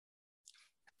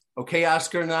Okay,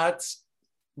 Oscar nuts,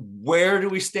 where do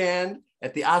we stand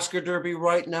at the Oscar Derby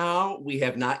right now? We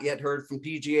have not yet heard from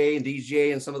PGA and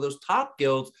DGA and some of those top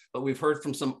guilds, but we've heard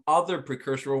from some other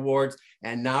precursor awards.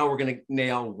 And now we're going to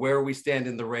nail where we stand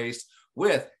in the race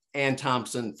with Ann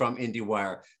Thompson from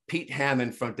IndieWire, Pete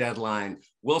Hammond from Deadline,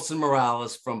 Wilson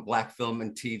Morales from Black Film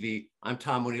and TV. I'm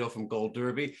Tom O'Neill from Gold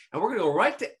Derby. And we're going to go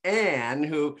right to Ann,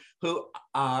 who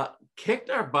kicked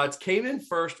our butts, came in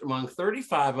first among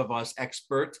 35 of us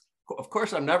experts. Of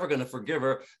course, I'm never going to forgive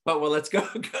her, but well, let's go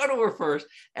to her first.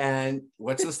 And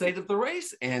what's the state of the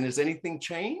race? And has anything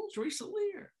changed recently?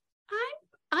 Or?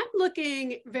 I'm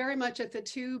looking very much at the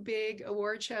two big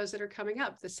award shows that are coming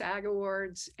up, the SAG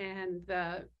Awards and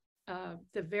the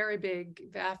very big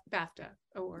BAFTA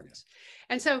Awards.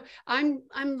 Yeah. And so I'm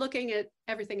looking at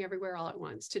Everything Everywhere All at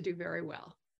Once to do very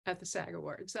well at the SAG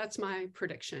Awards. That's my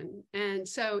prediction. And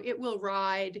so it will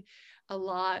ride a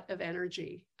lot of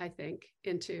energy, I think,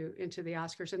 into the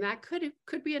Oscars. And that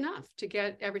could be enough to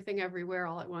get Everything Everywhere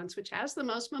All at Once, which has the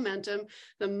most momentum,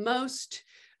 the most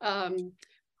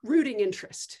rooting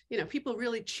interest, people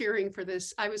really cheering for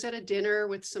this. I was at a dinner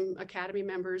with some Academy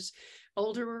members,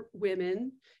 older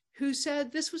women, who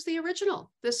said this was the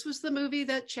original. This was the movie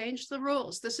that changed the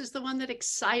rules. This is the one that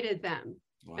excited them.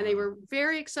 Wow. And they were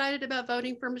very excited about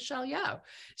voting for Michelle Yeoh.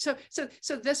 So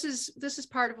this is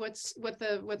part of what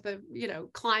the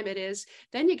climate is.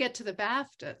 Then you get to the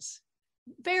BAFTAs,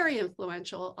 very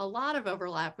influential, a lot of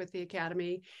overlap with the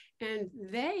Academy, and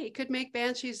they could make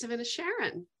Banshees of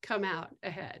Inisherin come out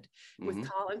ahead with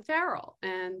Colin Farrell,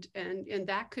 and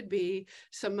that could be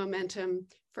some momentum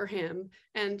for him.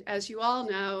 And as you all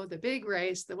know, the big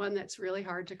race, the one that's really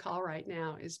hard to call right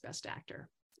now, is Best Actor.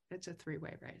 It's a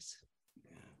three-way race.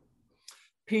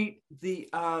 Pete, the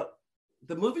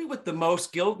movie with the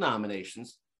most Guild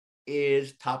nominations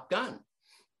is Top Gun.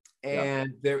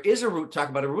 And there is talk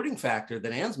about a rooting factor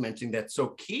that Ann's mentioning that's so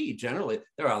key generally.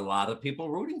 There are a lot of people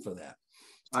rooting for that.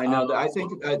 I know. I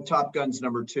think Top Gun's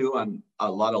number 2 on a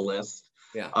lot of lists.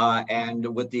 Yeah.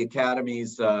 And with the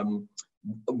Academy's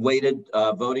weighted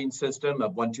voting system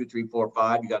of 1, 2, 3, 4,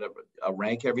 5, you got to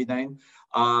rank everything.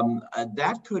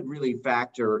 That could really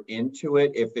factor into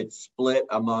it if it's split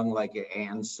among, like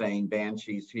Anne saying,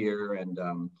 Banshees here and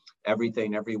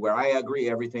Everything Everywhere. I agree,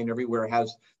 Everything Everywhere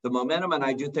has the momentum, and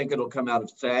I do think it'll come out of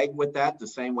SAG with that, the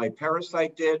same way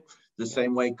Parasite did, the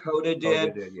same way Coda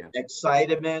did.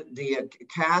 Excitement. The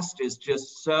cast is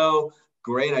just so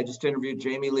great. I just interviewed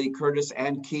Jamie Lee Curtis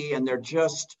and Key, and they're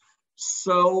just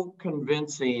so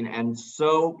convincing and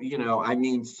so,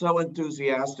 so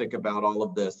enthusiastic about all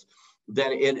of this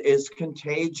that it is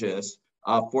contagious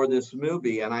for this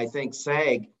movie. And I think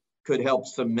SAG could help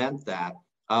cement that.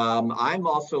 I'm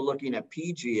also looking at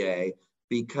PGA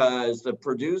because the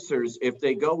producers, if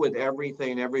they go with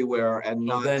Everything Everywhere and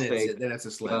not then it's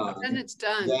a slam. Then it's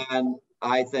done. Then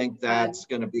I think that's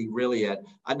going to be really it.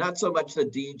 Not so much the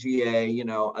DGA,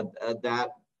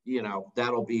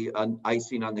 that'll be an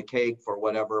icing on the cake for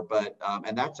whatever, but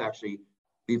and that's actually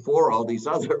before all these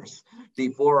others,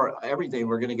 before everything.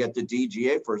 We're going to get the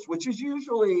DGA first, which is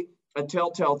usually a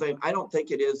telltale thing. I don't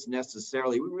think it is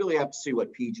necessarily. We really have to see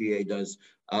what PGA does,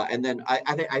 and then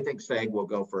I think SAG will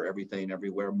go for Everything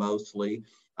Everywhere mostly.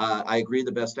 I agree.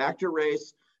 The Best Actor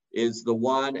race is the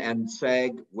one, and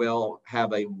SAG will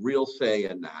have a real say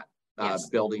in that,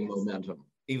 building momentum.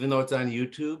 Even though it's on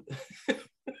YouTube.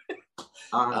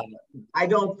 I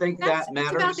don't think that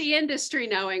matters. It's about the industry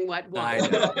knowing what won. I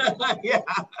know. Yeah.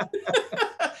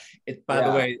 By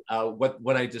the way,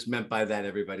 what I just meant by that,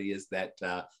 everybody, is that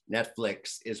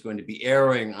Netflix is going to be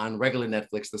airing on regular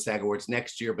Netflix the SAG Awards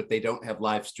next year, but they don't have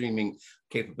live streaming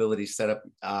capabilities set up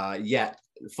yet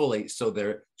fully, so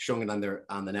they're showing it on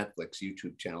the Netflix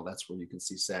YouTube channel. That's where you can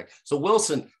see SAG. So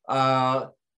Wilson,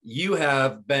 you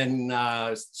have been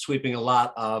sweeping a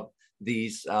lot of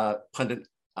these pundit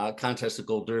contests of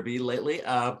Gold Derby lately.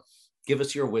 Give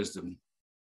us your wisdom.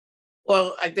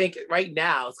 Well, I think right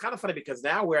now it's kind of funny because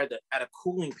now we're at a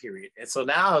cooling period, and so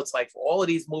now it's like for all of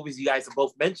these movies you guys are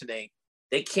both mentioning,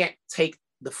 they can't take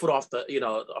the foot off the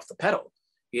pedal.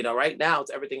 Right now it's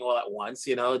Everything All at Once.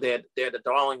 They're the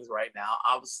darlings right now.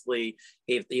 Obviously,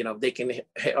 if they can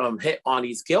hit on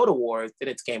these Guild Awards, then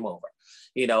it's game over.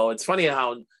 It's funny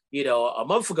how a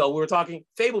month ago we were talking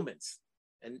Fabelmans,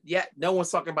 and yet no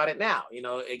one's talking about it now.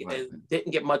 It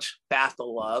didn't get much BAFTA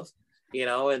love.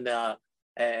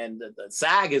 And the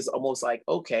SAG is almost like,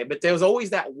 okay, but there's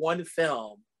always that one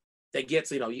film that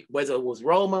gets, whether it was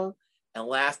Roma and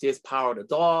last year's Power of the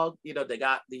Dog, they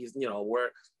got these,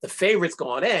 where the favorites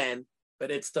going in,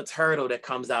 but it's the turtle that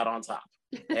comes out on top.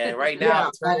 And right now,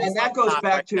 and that goes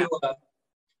back to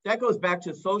that goes back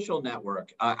to Social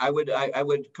Network. I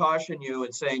would caution you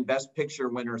in saying Best Picture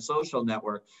winner Social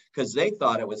Network, because they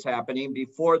thought it was happening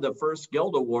before the first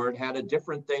Guild Award had a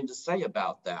different thing to say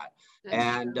about that.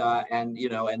 And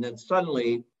then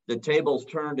suddenly the tables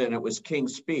turned and it was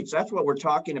King's Speech. That's what we're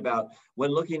talking about when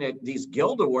looking at these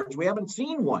Guild Awards. We haven't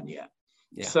seen one yet.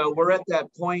 Yeah. So we're at that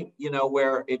point,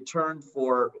 where it turned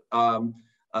for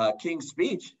King's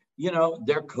Speech.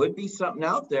 There could be something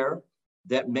out there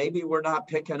that maybe we're not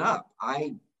picking up.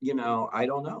 I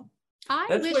don't know. I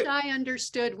wish I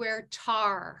understood where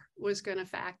Tar was going to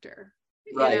factor.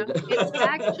 Right. It's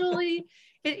actually,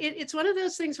 it's one of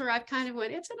those things where I've kind of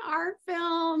went, it's an art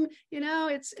film,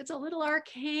 it's a little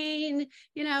arcane,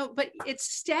 but it's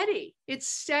steady. It's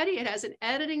steady. It has an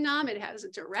editing nom. It has a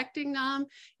directing nom.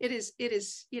 It is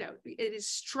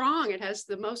strong. It has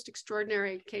the most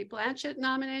extraordinary Cate Blanchett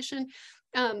nomination.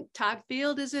 Todd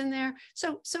Field is in there.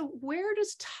 So where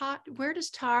does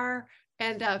Tar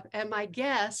end up? And my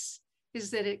guess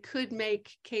is that it could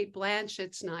make Cate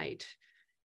Blanchett's night,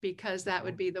 because that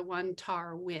would be the one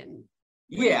Tar win.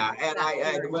 Yeah,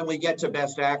 and when we get to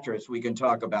Best Actress, we can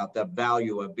talk about the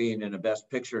value of being in a Best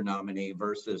Picture nominee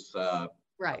versus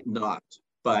not.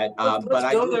 But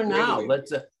let's go there now.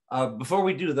 Let's before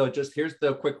we do though, just here's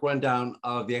the quick rundown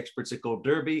of the experts at Gold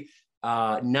Derby.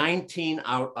 19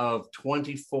 out of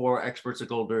 24 experts at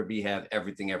Gold Derby have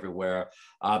Everything Everywhere.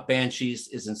 Banshees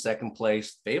is in second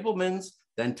place, Fabelmans,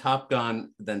 then Top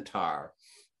Gun, then Tar.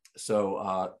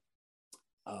 So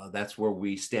that's where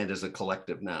we stand as a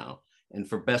collective now. And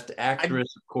for Best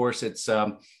Actress, of course, it's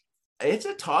a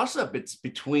toss-up. It's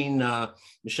between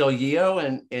Michelle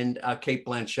Yeoh and Cate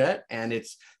Blanchett, and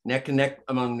it's neck and neck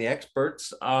among the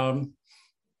experts.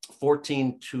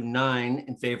 14-9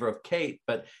 in favor of Cate,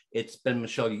 but it's been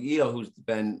Michelle Yeoh who's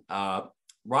been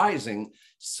rising.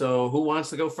 So who wants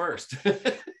to go first?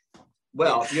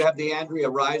 Well, you have the Andrea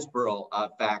Riseborough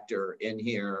factor in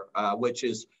here, which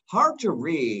is hard to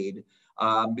read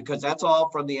because that's all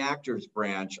from the actors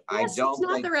branch. Yes, it's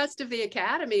not the rest of the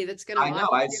Academy that's going to. I know.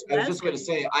 I was just going to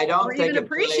say, I don't think it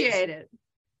appreciate it.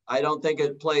 I don't think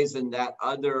it plays in that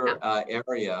other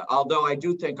area. Although I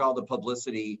do think all the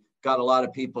publicity got a lot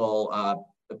of people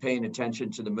paying attention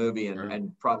to the movie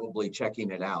and probably checking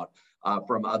it out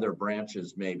from other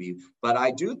branches maybe. But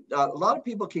I do, a lot of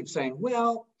people keep saying,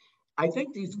 well, I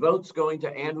think these votes going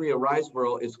to Andrea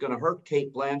Riseborough is going to hurt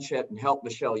Cate Blanchett and help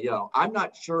Michelle Yeoh. I'm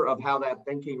not sure of how that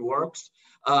thinking works,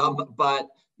 but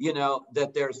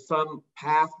that there's some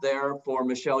path there for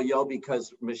Michelle Yeoh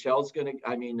because Michelle's going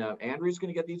to, Andrea's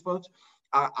going to get these votes.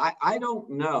 I don't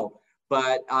know.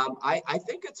 But I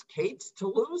think it's Cate's to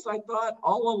lose. I thought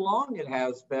all along it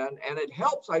has been, and it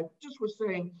helps. I just was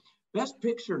saying, Best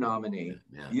Picture nominee.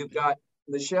 You've got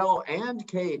Michelle and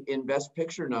Cate in Best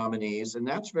Picture nominees, and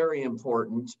that's very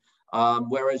important.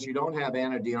 Whereas you don't have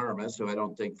Ana de Armas, who I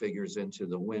don't think figures into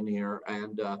the win here,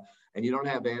 and you don't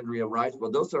have Andrea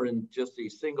Riseborough. Those are in just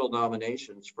these single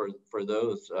nominations for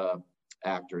those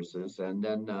actresses, and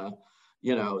then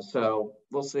so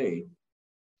we'll see.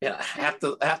 Yeah,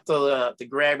 after the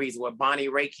Grammys, where Bonnie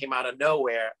Raitt came out of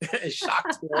nowhere and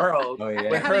shocked the world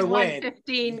with her win.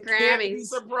 15 Grammys. You can't be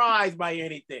surprised by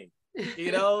anything.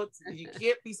 You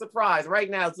can't be surprised. Right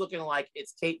now, it's looking like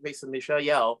it's Cate versus Michelle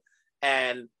Yeoh,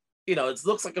 and it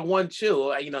looks like a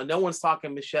 1-2. No one's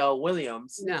talking Michelle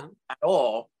Williams at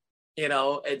all.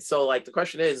 And so the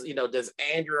question is, does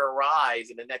Andrea rise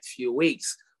in the next few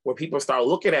weeks where people start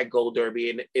looking at Gold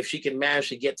Derby, and if she can manage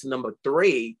to get to number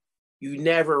 3? You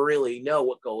never really know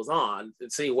what goes on to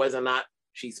see whether or not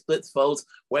she splits votes,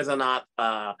 whether or not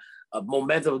a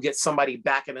momentum gets somebody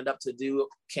backing it up to do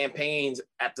campaigns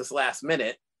at this last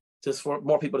minute, just for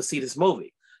more people to see this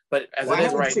movie. But as it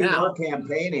is right now, her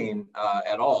campaigning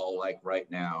at all, right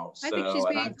now. I think she's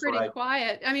being pretty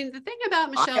quiet. I mean, the thing about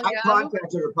Michelle Yeoh, I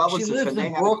contacted her publicist. She lives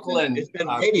in Brooklyn. It's been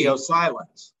radio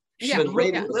silence. She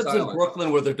lives in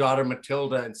Brooklyn with her daughter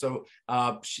Matilda, and so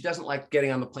she doesn't like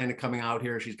getting on the plane and coming out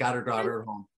here. She's got her daughter at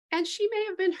home. And she may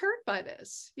have been hurt by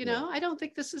this. I don't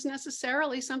think this is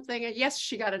necessarily something. Yes,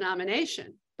 she got a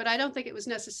nomination, but I don't think it was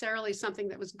necessarily something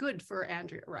that was good for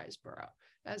Andrea Riseborough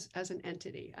as an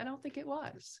entity. I don't think it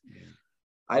was. Yeah.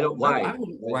 I don't. Why? I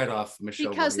wouldn't write off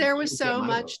Michelle because there was so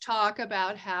much talk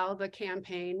about how the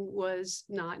campaign was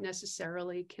not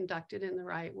necessarily conducted in the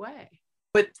right way.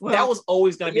 But that was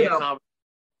always going to be a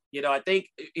conversation. I think,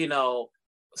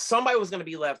 somebody was going to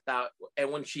be left out.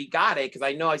 And when she got it, because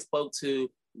I know I spoke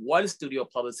to one studio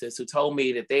publicist who told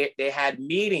me that they had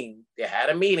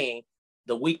a meeting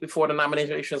the week before the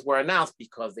nominations were announced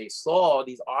because they saw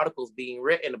these articles being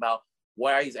written about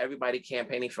why is everybody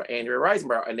campaigning for Andrea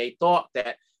Riseborough. And they thought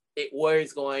that it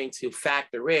was going to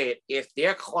factor in if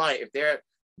their client, if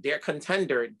their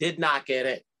contender did not get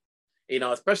in. You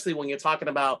know, especially when you're talking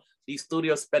about these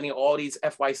studios spending all these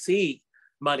FYC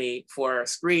money for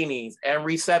screenings and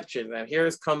receptions. And here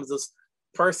comes this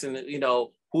person, you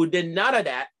know, who did none of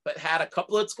that, but had a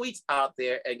couple of tweets out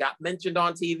there and got mentioned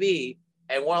on TV.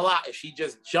 And voila, she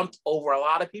just jumped over a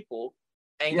lot of people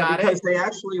and got because in. they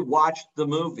actually watched the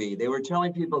movie. They were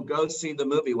telling people, go see the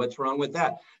movie. What's wrong with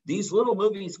that? These little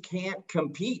movies can't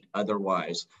compete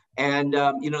otherwise. And,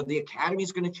 you know, the Academy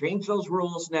is going to change those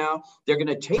rules now. They're going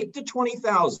to take the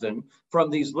 20,000 from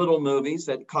these little movies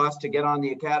that cost to get on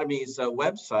the Academy's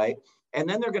website. And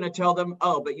then they're going to tell them,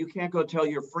 oh, but you can't go tell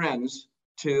your friends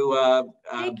to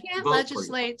they can't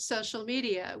legislate social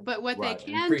media, but what they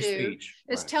can do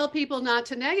is tell people not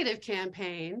to negative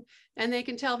campaign, and they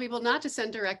can tell people not to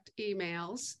send direct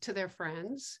emails to their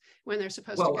friends when they're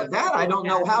supposed to go. Well, that I don't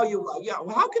know how you,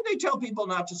 how can they tell people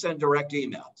not to send direct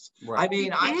emails? I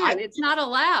mean, it's not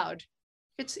allowed.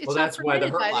 It's well, not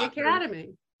permitted by the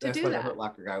Academy. That's do why that. the Hurt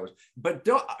Locker guy was. But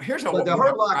here's how. But the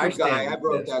Hurt Locker guy, I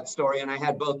wrote that story, and I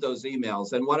had both those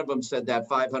emails, and one of them said that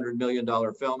 $500 million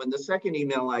film, and the second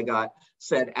email I got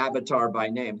said Avatar by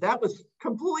name. That was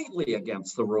completely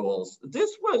against the rules.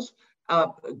 This was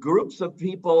groups of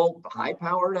people,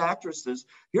 high-powered actresses.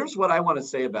 Here's what I want to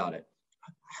say about it.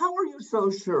 How are you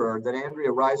so sure that Andrea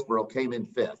Riseborough came in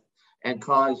 5th and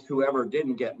caused whoever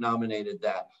didn't get nominated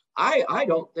that? I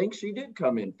don't think she did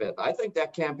come in 5th. I think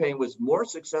that campaign was more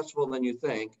successful than you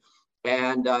think.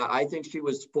 And I think she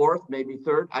was 4th, maybe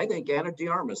 3rd. I think Anna de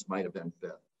Armas might have been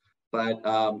 5th. But,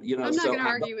 you know, I'm not going to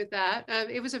argue with that.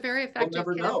 It was a very effective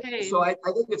campaign. So I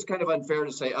think it's kind of unfair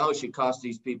to say, oh, she cost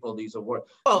these people these awards.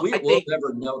 Well, we'll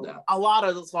never know that. A lot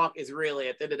of the talk is really,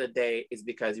 at the end of the day, is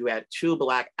because you had 2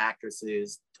 Black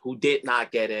actresses who did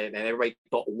not get in, and everybody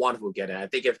thought one would get in. I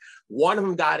think if one of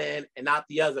them got in and not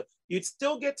the other, you'd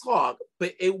still get talk,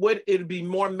 but it'd be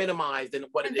more minimized than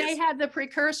what it is. They had the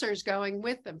precursors going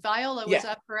with them. Viola was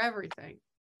up for everything.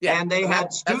 Yeah, and they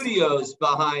had studios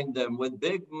behind them with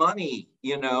big money,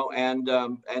 you know,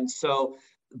 and so,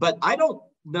 but I don't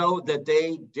know that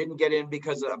they didn't get in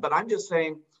because but I'm just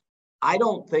saying, I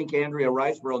don't think Andrea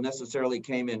Riseborough necessarily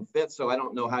came in 5th, so I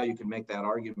don't know how you can make that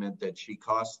argument that she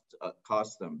cost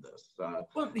them this.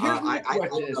 Well, here's my question. I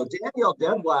don't know. Danielle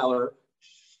Deadwyler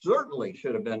certainly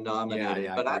should have been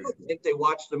nominated, but I don't think they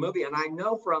watched the movie. And I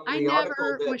know from the article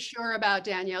I never was sure about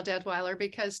Danielle Deadwyler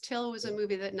because Till was a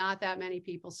movie that not that many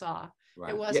people saw.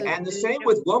 Right. It wasn't, and the same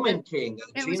with Woman King.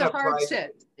 It was a hard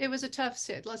sit. It was a tough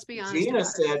sit. Let's be honest. Gina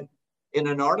said in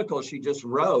an article she just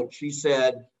wrote, she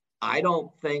said, I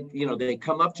don't think, you know, they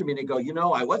come up to me and they go, you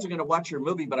know, I wasn't going to watch your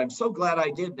movie, but I'm so glad I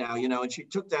did now, you know, and she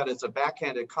took that as a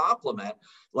backhanded compliment,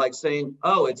 like saying,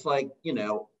 oh, it's like, you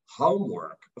know,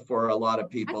 homework for a lot of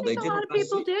people. I think a lot of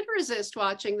people did resist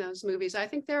watching those movies. I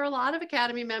think there are a lot of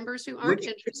Academy members who aren't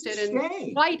interested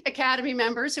in white Academy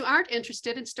members who aren't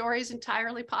interested in stories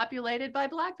entirely populated by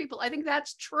Black people. I think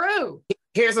that's true.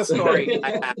 Here's a story.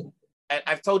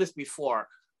 I've told this before.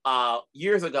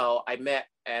 Years ago, I met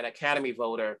an Academy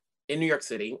voter in New York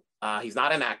City. He's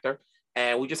not an actor.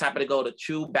 And we just happened to go to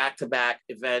 2 back-to-back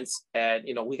events. And,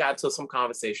 you know, we got into some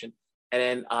conversation. And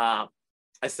then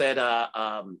I said,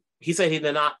 he said he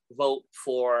did not vote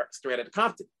for Straight Outta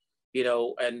Compton, you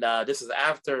know, and this is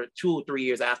after 2 or 3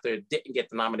 years after it didn't get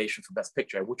the nomination for Best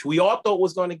Picture, which we all thought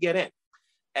was going to get in.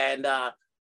 And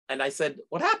I said,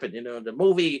 what happened? You know, the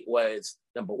movie was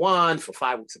 #1 for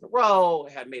 5 weeks in a row.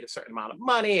 It had made a certain amount of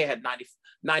money. It had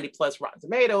 90 plus Rotten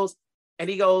Tomatoes. And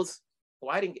he goes,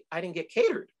 well, I didn't get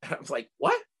catered. I was like,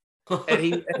 what?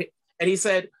 and he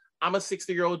said, I'm a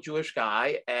 60-year-old Jewish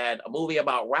guy, and a movie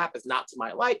about rap is not to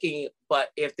my liking. But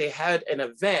if they had an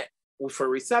event for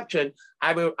reception,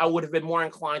 I would have been more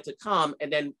inclined to come.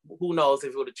 And then who knows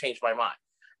if it would have changed my mind.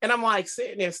 And I'm like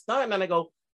sitting there stunned, and I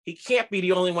go, he can't be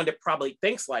the only one that probably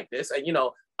thinks like this. And, you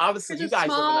know, obviously you guys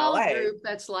live in LA. Group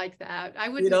that's like that. I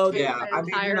wouldn't. You know, I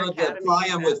mean, you know, the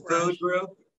Flying with Food group.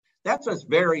 That's a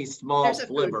very small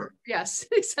sliver. Yes,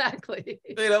 exactly.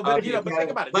 You know, but think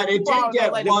about it. But it did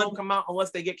get one. Won't come out unless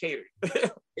they get catered.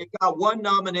 It got 1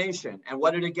 nomination, and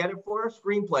what did it get it for? A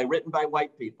screenplay written by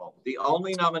white people. The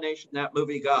only nomination that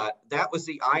movie got. That was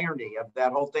the irony of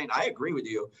that whole thing. I agree with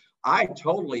you. I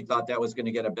totally thought that was going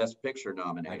to get a Best Picture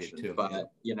nomination, too,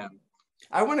 but you know.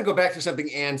 I want to go back to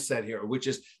something Ann said here, which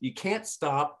is you can't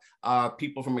stop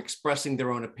people from expressing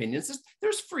their own opinions.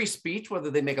 There's free speech,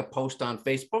 whether they make a post on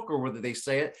Facebook or whether they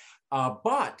say it.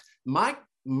 But my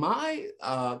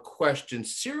question,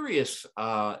 serious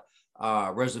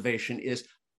reservation is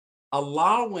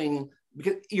allowing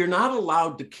because you're not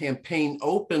allowed to campaign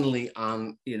openly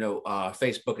on,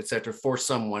 Facebook, et cetera, for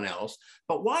someone else.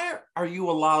 But why are you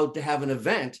allowed to have an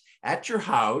event at your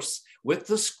house with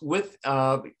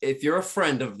if you're a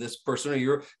friend of this person,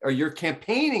 or you're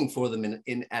campaigning for them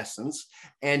in essence,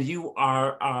 and you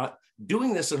are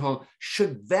doing this at home?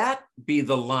 Should that be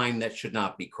the line that should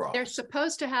not be crossed? They're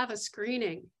supposed to have a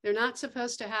screening. They're not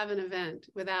supposed to have an event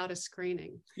without a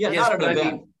screening. Yeah, Yes, not an but I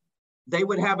event. mean, They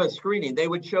would have a screening. They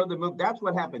would show the movie. That's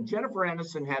what happened. Jennifer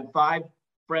Aniston had 5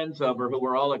 friends over who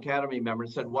were all Academy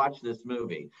members, said, watch this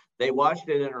movie. They watched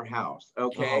it in her house.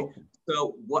 Okay. Oh.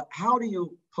 So how do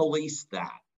you police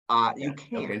that? You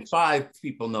can't. Okay, 5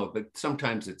 people know, but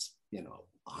sometimes it's,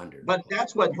 100. But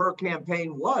that's what her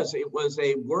campaign was. It was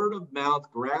a word of mouth,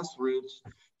 grassroots,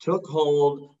 took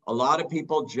hold. A lot of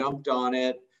people jumped on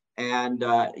it. And,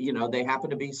 they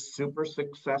happen to be super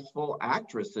successful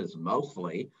actresses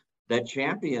mostly that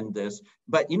championed this.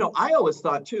 But, I always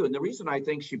thought too, and the reason I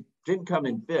think she didn't come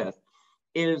in 5th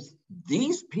is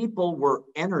these people were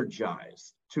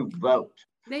energized to vote.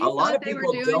 They A lot thought of they were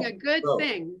people doing a don't good vote.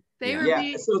 thing. They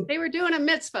Yeah. they were doing a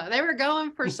mitzvah. They were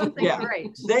going for something Yeah.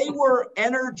 great. They were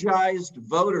energized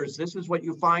voters. This is what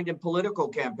you find in political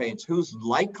campaigns: who's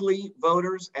likely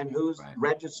voters and who's Right.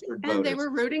 registered And voters. they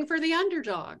were rooting for the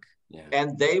underdog. Yeah.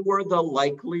 And they were the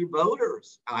likely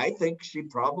voters. I think she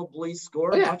probably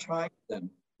scored much higher than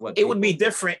what it would be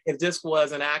different if this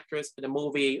was an actress in a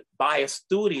movie by a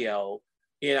studio,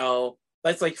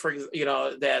 that's like,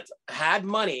 that had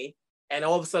money and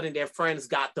all of a sudden their friends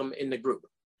got them in the group.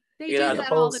 They do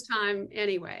that all the time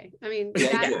anyway. I mean,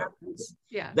 that happens.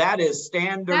 Yeah. That is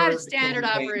standard. That is standard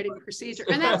operating procedure.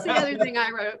 And that's the other thing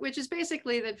I wrote, which is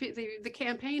basically that the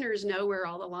campaigners know where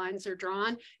all the lines are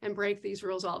drawn and break these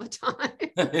rules all the time.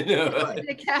 The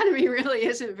Academy really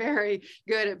isn't very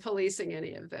good at policing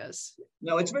any of this.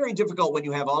 No, it's very difficult when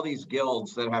you have all these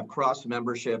guilds that have cross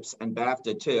memberships and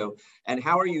BAFTA too. And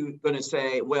how are you going to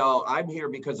say, well, I'm here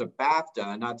because of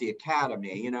BAFTA, not the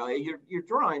Academy? You're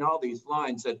drawing all these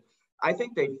lines that I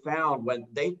think they found when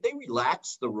they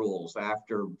relaxed the rules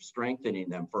after strengthening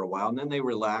them for a while, and then they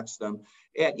relaxed them.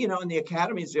 And, and the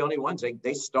Academy is the only ones,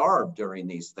 they starve during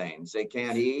these things. They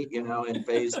can't eat, in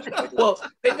phase 2. Well,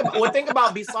 think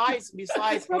about besides.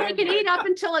 Well, they can eat up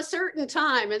until a certain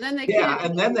time, and then they can't. Yeah,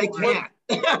 and then they can't.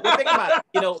 Well, think about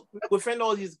it, within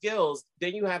all these guilds,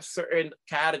 then you have certain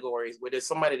categories where there's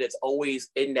somebody that's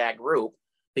always in that group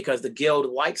because the guild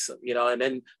likes him, and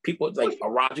then people like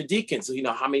Roger Deakins,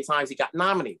 so how many times he got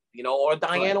nominated, or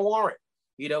Diana Warren,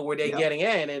 where they're getting in.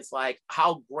 And it's like,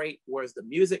 how great was the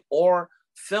music or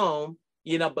film,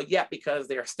 but yet because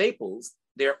they're staples,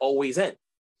 they're always in.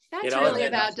 That's really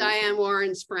about Diane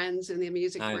Warren's friends in the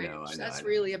music branch. I know, That's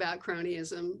really about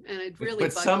cronyism, and it really.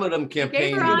 But some of them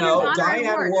campaign.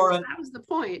 Diane Warren. That was the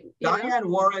point. Diane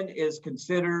Warren is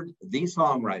considered the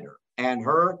songwriter, and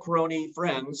her crony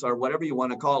friends, or whatever you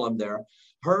want to call them,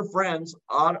 her friends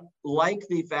like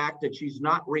the fact that she's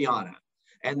not Rihanna,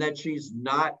 and that she's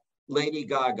not Lady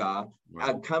Gaga,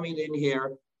 coming in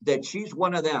here. That she's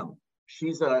one of them.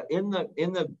 She's in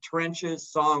the trenches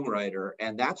songwriter,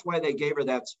 and that's why they gave her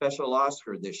that special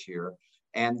Oscar this year,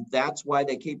 and that's why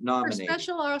they keep nominating. Her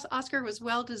special Oscar was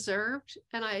well deserved,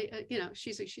 and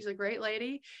she's a great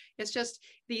lady. It's just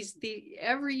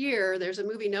every year there's a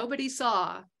movie nobody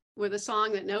saw with a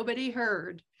song that nobody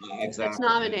heard. Exactly. That's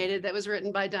nominated, that was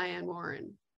written by Diane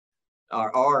Warren.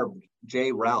 Or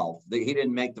Jay Ralph, he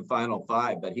didn't make the final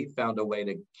 5, but he found a way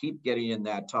to keep getting in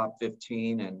that top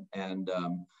 15 and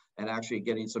actually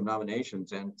getting some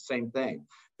nominations. And same thing,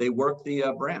 they work the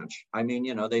branch. I mean,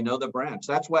 they know the branch.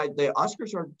 That's why the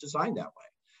Oscars are designed that way,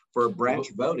 for branch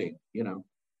voting.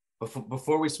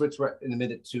 Before we switch right in a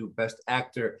minute to Best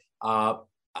Actor,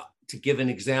 to give an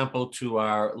example to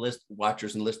our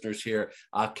watchers and listeners here,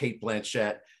 Cate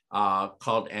Blanchett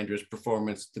called Andrea's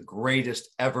performance the greatest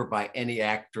ever by any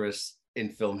actress in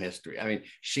film history. I mean,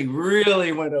 she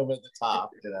really went over the top.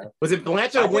 Was it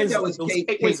Blanchett or Winslet? That was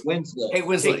Kate Winslet. Kate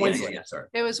Winslet. Yeah, sorry.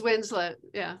 It was Winslet.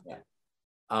 Yeah.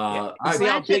 You see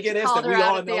how big it is that we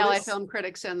all know the LA this? Film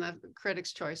Critics and the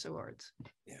Critics' Choice Awards.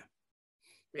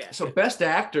 Yeah. So Best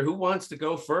Actor, who wants to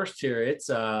go first here? It's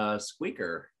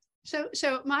Squeaker.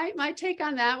 So my take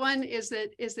on that one is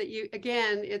that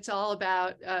it's all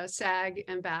about SAG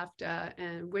and BAFTA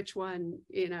and which one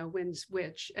wins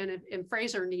which, and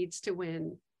Fraser needs to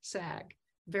win SAG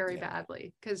very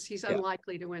badly because he's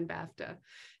unlikely to win BAFTA,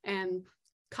 and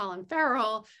Colin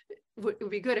Farrell would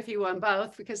be good if he won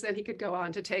both because then he could go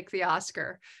on to take the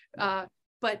Oscar.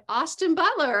 But Austin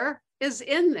Butler is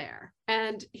in there,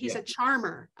 and he's Yeah. a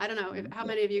charmer. I don't know how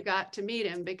many of you got to meet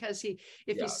him, because if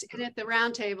Yeah. you sit at the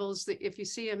round tables, if you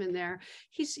see him in there,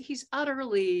 he's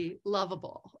utterly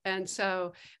lovable. And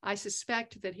so I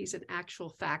suspect that he's an actual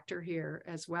factor here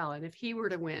as well. And if he were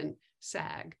to win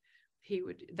SAG,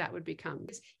 that would become,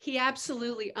 he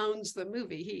absolutely owns the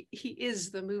movie. He is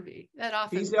the movie. That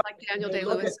often, like Daniel They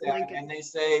look Day-Lewis at that Lincoln. and they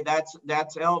say that's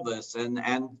Elvis,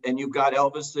 and you've got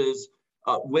Elvis's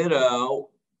widow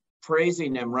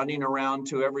praising him, running around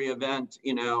to every event,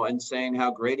 you know, and saying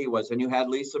how great he was. And you had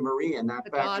Lisa Marie in that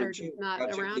The factor daughter too. not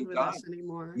around with us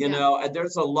anymore. You know, and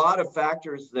there's a lot of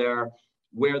factors there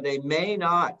where they may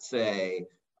not say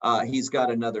he's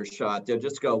got another shot. They'll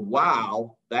just go,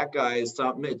 wow, that guy is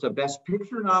something. It's a Best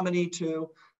Picture nominee too.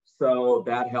 So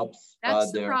that helps.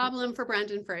 That's the problem for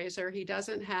Brendan Fraser. He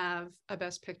doesn't have a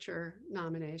Best Picture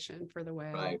nomination for The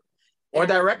Whale. Right. Or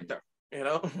director, you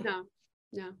know?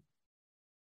 No.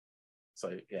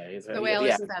 So yeah, The Whale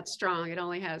isn't that strong. It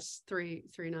only has three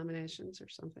nominations or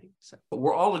something. So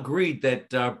we're all agreed that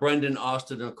Brendan,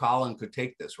 Austin, and Colin could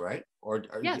take this, right? Or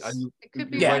yes, it could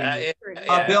be. Bill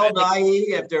Nighy,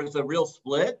 if there's a real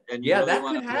split, and yeah, that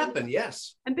could happen.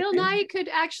 Yes, and Bill Nighy could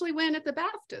actually win at the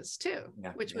BAFTAs too,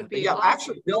 which would be awesome.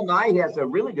 Actually, Bill Nighy has a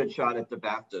really good shot at the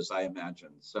BAFTAs, I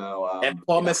imagine. So and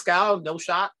Paul Mescal, no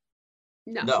shot.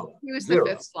 No, he was the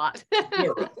fifth slot.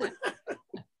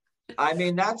 I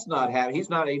mean, that's not happening. He's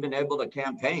not even able to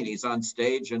campaign. He's on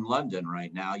stage in London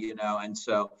right now, you know, and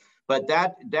so, but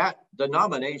the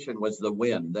nomination was the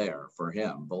win there for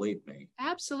him, believe me.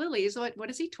 Absolutely. He's what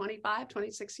is he, 25,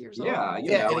 26 years old? Yeah,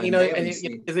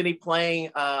 isn't he playing,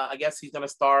 I guess he's going to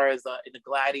star as in the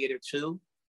Gladiator 2,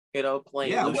 you know,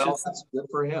 playing Lucius. Well, that's good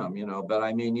for him, you know, but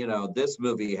I mean, you know, this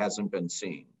movie hasn't been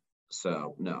seen,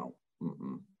 so no.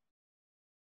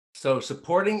 So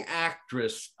supporting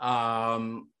actress,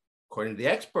 according to the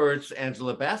experts,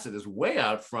 Angela Bassett is way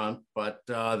out front, but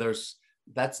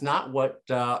that's not what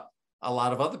a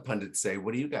lot of other pundits say.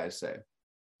 What do you guys say?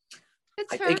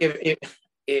 I think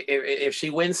if she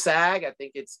wins SAG, I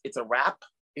think it's a wrap.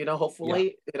 You know,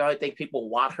 hopefully, you know, I think people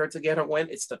want her to get her win.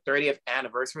 It's the 30th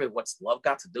anniversary. What's love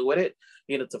got to do with it?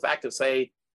 You know, the fact of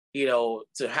say, you know,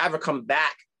 to have her come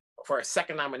back for a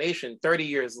second nomination 30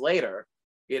 years later,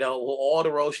 you know, with all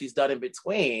the roles she's done in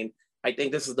between. I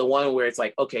think this is the one where it's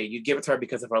like, okay, you give it to her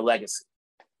because of her legacy.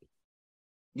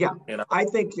 Yeah, you know? I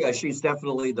think she's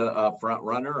definitely the front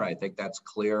runner. I think that's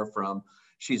clear from,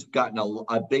 she's gotten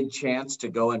a big chance to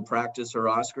go and practice her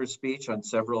Oscar speech on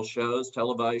several shows,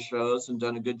 televised shows, and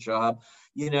done a good job.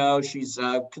 You know, she's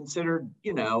considered,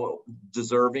 you know,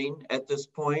 deserving at this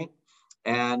point.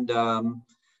 And,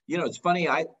 you know, it's funny,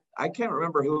 I can't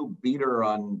remember who beat her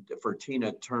for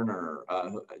Tina Turner.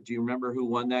 Do you remember who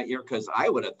won that year? Because I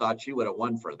would have thought she would have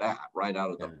won for that right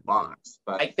out of the box.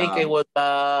 But I think it was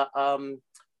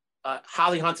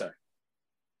Holly Hunter.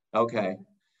 Okay.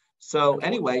 So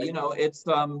anyway, you know, it's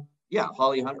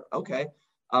Holly Hunter. Okay.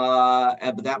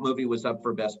 But that movie was up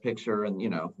for Best Picture, and you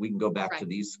know, we can go back to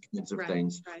these kinds of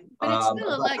things. Right. But it's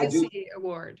still a legacy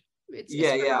award.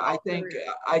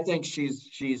 I think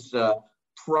she's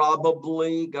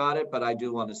probably got it, but I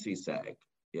do want to see SAG.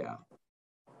 Yeah.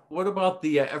 What about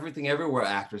the Everything Everywhere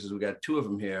actresses? We got two of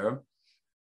them here.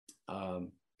 Kind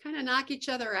of knock each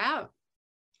other out.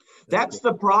 That's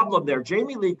the problem there.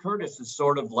 Jamie Lee Curtis is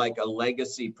sort of like a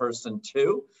legacy person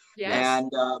too. Yes.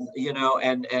 And you know,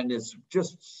 and it's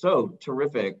just so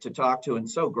terrific to talk to and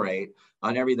so great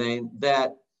on everything.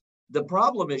 That the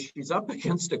problem is she's up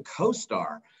against a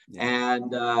co-star,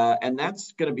 and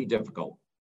that's going to be difficult.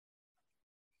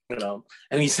 You know,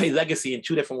 and you say legacy in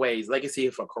two different ways: legacy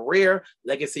for career,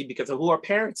 legacy because of who her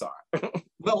parents are.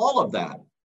 Well, all of that,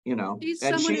 you know. She's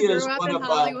someone who grew up in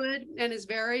Hollywood and is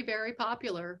very, very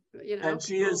popular. You know, and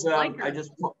she is.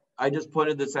 I just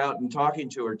pointed this out in talking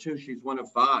to her too. She's one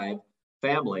of 5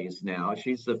 families now.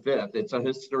 She's the 5th. It's a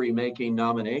history-making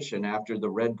nomination after the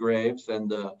Redgraves and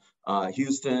the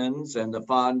Houstons and the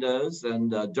Fondas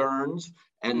and Derns.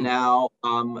 And now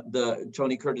the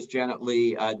Tony Curtis, Janet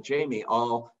Leigh, Jamie,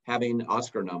 all having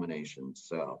Oscar nominations.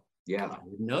 So, yeah. I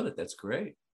didn't know that. That's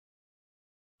great.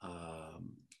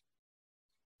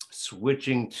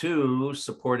 Switching to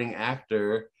supporting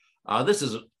actor. This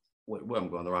is, I'm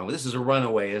going the wrong way. This is a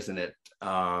runaway, isn't it?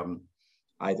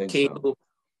 I think so.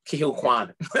 Ke Huy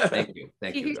Quan. Thank you.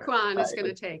 Ke Huy Quan is going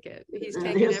to take it. He's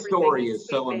taking his story is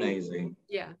so amazing.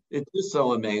 Yeah. It's just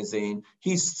so amazing.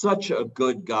 He's such a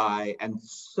good guy and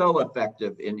so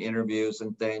effective in interviews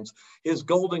and things. His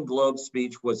Golden Globe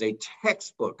speech was a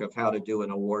textbook of how to do an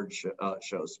award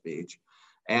show speech.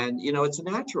 And, you know, it's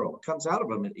natural. It comes out of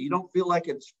him. You don't feel like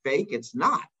it's fake. It's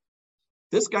not.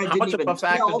 This guy How didn't much of even a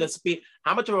factor tell.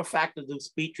 how much of a factor do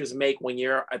speeches make when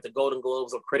you're at the Golden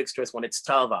Globes or Critics' Choice when it's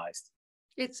televised?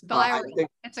 It's I viral. think,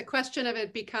 It's a question of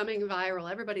it becoming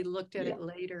viral. Everybody looked at Yeah. it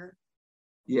later.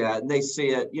 yeah, and they see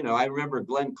it. You know, I remember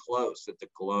Glenn Close at the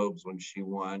Globes when she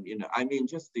won. You know, I mean,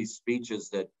 just these speeches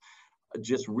that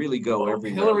just really go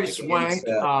everywhere. Hillary like Ann Swank,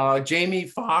 said. Jamie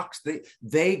Foxx,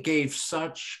 they gave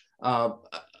such an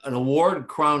award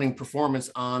crowning performance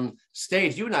on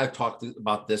stage. You and I have talked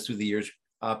about this through the years,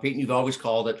 Pete, and you've always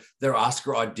called it their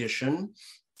Oscar audition.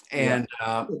 And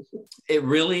it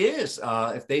really is.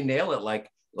 If they nail it like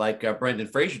Brendan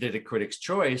Fraser did at Critics'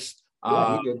 Choice,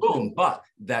 Yeah, he did. boom, but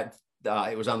that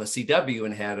it was on the CW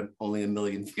and had only 1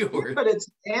 million viewers. But it's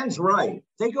Ann's right.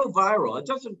 They go viral. It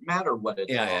doesn't matter what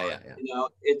it's on. Yeah. You know,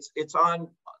 it's on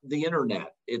the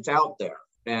internet. It's out there.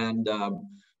 And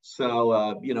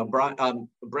so you know,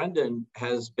 Brendan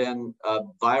has been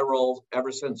viral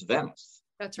ever since Venice.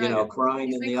 That's right. You know, crying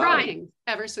He's in been the crying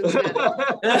ever since then.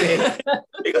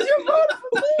 Because you're voting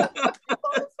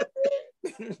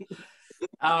for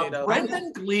me.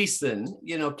 Brendan Gleeson,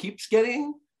 you know, keeps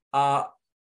getting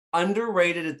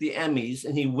underrated at the Emmys,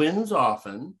 and he wins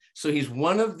often. So he's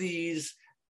one of these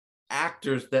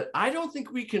actors that I don't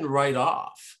think we can write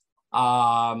off.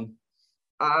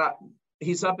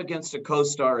 He's up against a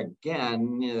co-star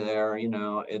again. There, you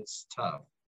know, it's tough.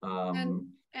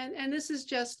 And this is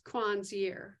just Kwan's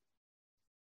year.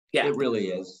 Yeah, it really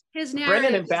is. His Brendan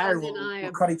narrative and Barry is will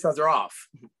undeniable. cut each other off.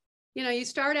 You know, you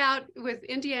start out with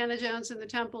Indiana Jones and the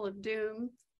Temple of Doom.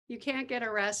 You can't get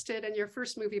arrested, and your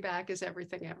first movie back is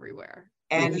Everything Everywhere.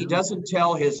 And he doesn't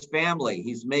tell his family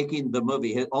he's making the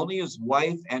movie. Only his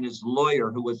wife and his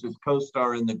lawyer, who was his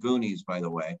co-star in The Goonies, by the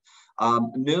way,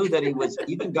 knew that he was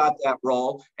even got that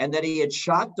role and that he had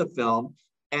shot the film.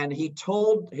 And he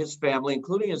told his family,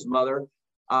 including his mother,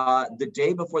 the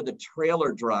day before the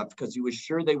trailer dropped, because he was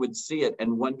sure they would see it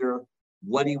and wonder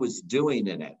what he was doing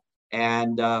in it.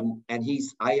 And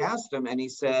I asked him, and he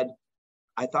said,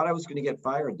 I thought I was going to get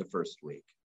fired the first week.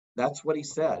 That's what he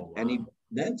said. Oh, wow. And he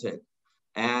meant it.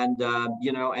 And,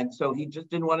 you know, and so he just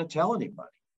didn't want to tell anybody.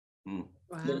 Wow.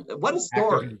 What a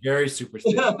story. Very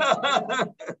superstitious.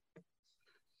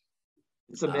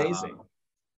 It's amazing.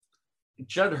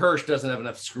 Judd Hirsch doesn't have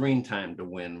enough screen time to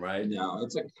win, right? No,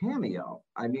 it's a cameo.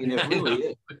 I mean, it really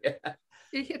is. Yeah.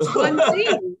 It's one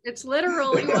scene. It's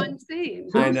literally one scene.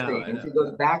 I know. He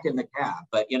goes back in the cab,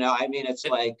 but you know, I mean, it's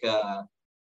like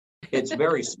it's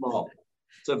very small.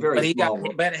 It's a very small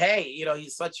one. But hey, you know,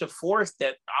 he's such a force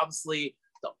that obviously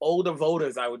the older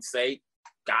voters, I would say,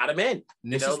 got him in.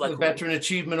 This is the Veteran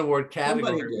Achievement Award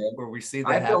category where we see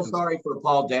that. I feel sorry for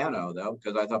Paul Dano though,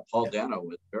 because I thought Paul Dano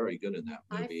was very good in that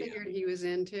movie. I figured he was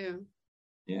in too.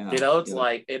 Yeah, you know, it's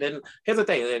like, and then here's the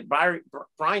thing: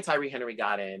 Brian Tyree Henry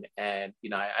got in, and you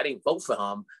know, I didn't vote for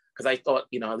him because I thought,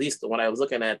 you know, at least when I was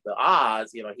looking at the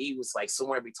odds, you know, he was like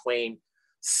somewhere between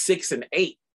 6 and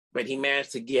 8, but he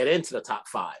managed to get into the top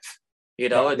 5. You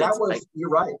know, and that was like,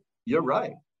 you're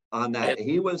right on that.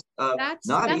 He was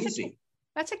not easy.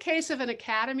 That's a case of an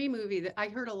Academy movie that I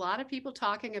heard a lot of people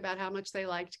talking about how much they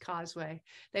liked Causeway.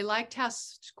 They liked how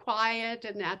quiet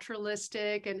and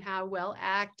naturalistic and how well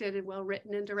acted and well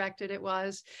written and directed it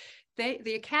was.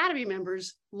 The Academy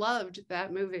members loved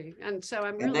that movie. And so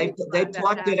I'm really they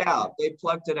plucked it out. They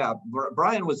plucked it out.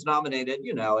 Brian was nominated,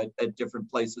 you know, at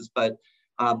different places, but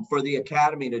for the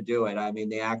Academy to do it, I mean,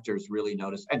 the actors really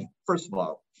noticed. And first of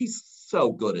all, he's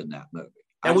so good in that movie.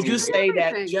 And would you say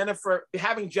that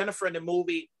having Jennifer in the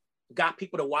movie got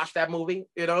people to watch that movie?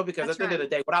 You know, because at the end of the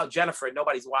day, without Jennifer,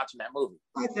 nobody's watching that movie.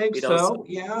 I think so.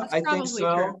 Yeah, I think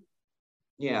so. True.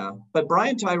 Yeah, but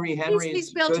Brian Tyree Henry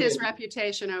he's built his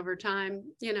reputation over time.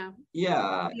 You know.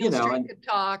 Yeah, you know, and could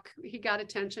talk. He got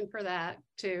attention for that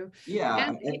too.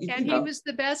 Yeah, and he was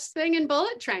the best thing in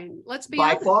Bullet Train. Let's be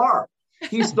by honest. far.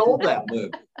 He stole that movie.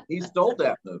 He stole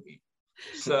that movie.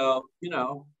 So you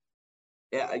know.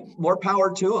 Yeah, more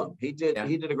power to him. He did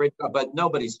a great job, but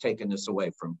nobody's taken this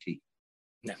away from Pete.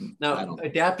 Now,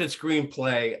 adapted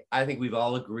screenplay, I think we've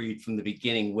all agreed from the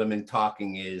beginning, women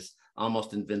talking is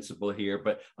almost invincible here.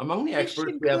 But among the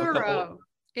experts, we have a couple.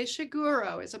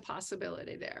 Ishiguro is a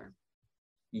possibility there.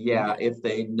 Yeah, if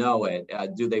they know it.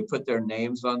 Do they put their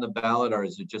names on the ballot, or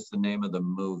is it just the name of the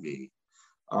movie?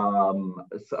 So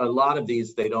a lot of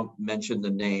these, they don't mention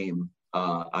the name.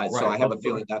 So I have a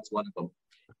feeling that's one of them.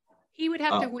 He would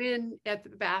have to win at the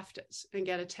BAFTAs and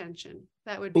get attention.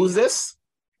 That would be. Who's this?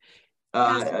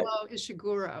 Kazuo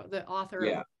Ishiguro, the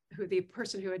author, the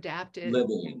person who adapted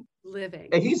Living.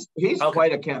 And he's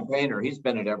quite a campaigner. He's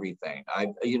been at everything.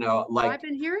 I've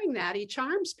been hearing that he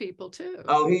charms people too.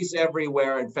 Oh, he's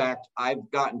everywhere. In fact,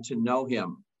 I've gotten to know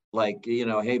him like, you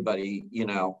know, hey buddy, you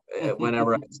know,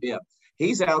 whenever I see him.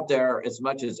 He's out there as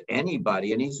much as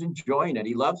anybody, and he's enjoying it.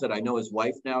 He loves it. I know his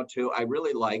wife now too. I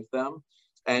really like them.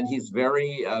 And he's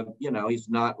very, you know, he's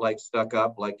not like stuck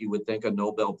up like you would think a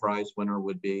Nobel Prize winner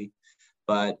would be.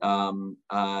 But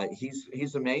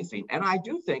he's amazing. And I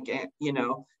do think, you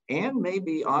know, Anne may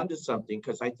be onto something,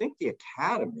 because I think the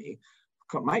Academy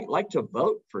might like to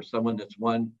vote for someone that's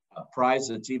won a prize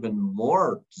that's even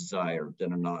more desired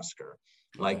than an Oscar,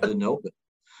 like the Nobel.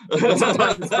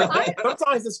 Sometimes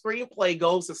the screenplay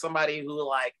goes to somebody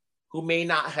who may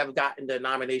not have gotten the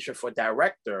nomination for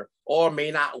director, or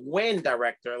may not win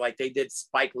director, like they did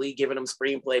Spike Lee giving him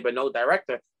screenplay but no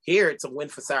director. Here it's a win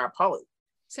for Sarah Polley.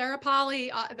 Sarah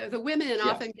Polley, the women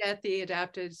often get the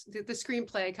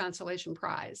screenplay consolation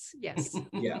prize. Yes.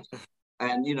 Yeah.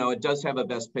 And, you know, it does have a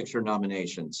Best Picture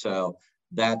nomination, so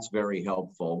that's very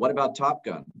helpful. What about Top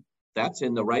Gun? That's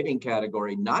in the writing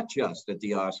category, not just at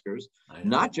the Oscars,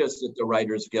 not just at the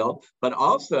Writers Guild, but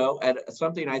also at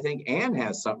something I think Anne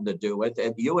has something to do with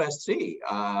at USC,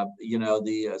 you know,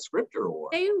 the Scripter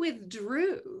Award. They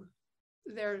withdrew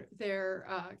their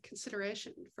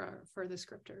consideration for the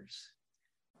scripters.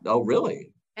 Oh,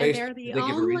 really? And they're the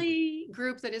only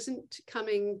group that isn't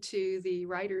coming to the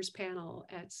writers panel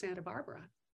at Santa Barbara.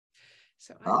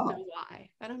 So I don't know why.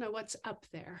 I don't know what's up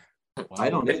there. I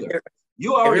don't either.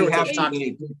 You already have too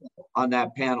many people on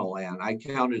that panel, Anne. I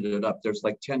counted it up. There's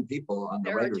like 10 people on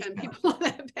the writers panel. There are 10 people on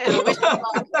that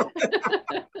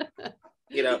panel.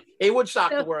 You know, it would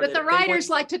shock the world. But the writers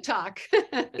like to talk.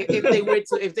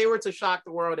 if they were to shock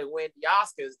the world and win the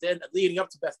Oscars, then leading up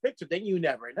to Best Picture, then you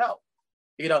never know.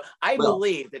 You know, I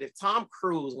believe that if Tom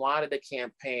Cruise wanted a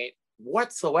campaign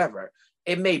whatsoever,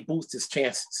 it may boost his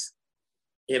chances.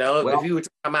 You know, if he were to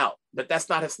come out, but that's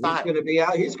not his style. He's going to be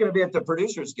out. He's going to be at the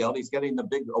Producers Guild. He's getting the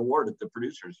big award at the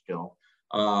Producers Guild,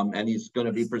 and he's going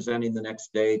to be presenting the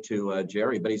next day to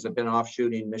Jerry. But he's been off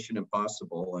shooting Mission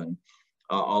Impossible and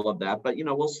all of that. But you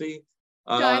know, we'll see.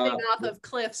 Diving off of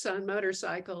cliffs on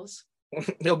motorcycles.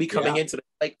 He'll be coming into the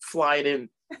lake, flying in,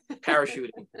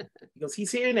 parachuting. He goes, he's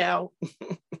here now.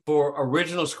 For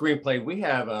original screenplay, we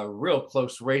have a real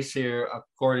close race here,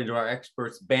 according to our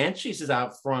experts. Banshees is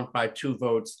out front by 2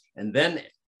 votes, and then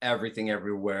Everything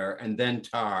Everywhere, and then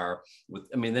Tar.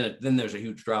 Then there's a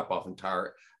huge drop off in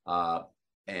Tar,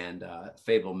 and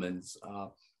Fabelmans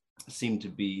seem to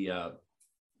be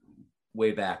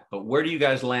way back. But where do you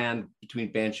guys land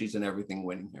between Banshees and Everything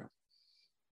winning here?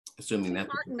 Assuming that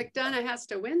Martin McDonagh has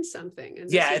to win something. And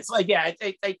I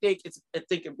think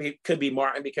it could be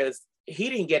Martin, because he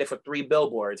didn't get it for 3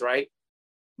 billboards, right?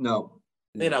 No.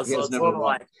 You know, so it's sort of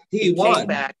like he won.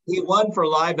 He won for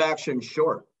live action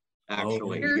short,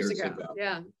 actually, years ago.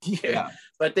 Yeah.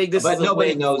 But I think this. But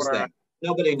nobody knows that.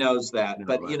 Nobody knows that.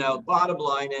 But you know, bottom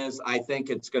line is, I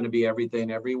think it's going to be Everything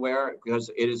Everywhere,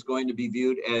 because it is going to be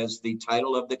viewed as the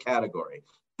title of the category,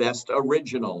 Best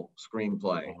Original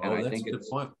Screenplay, and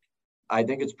I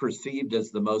think it's perceived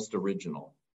as the most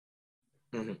original.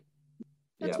 Mm-hmm.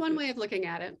 That's one way of looking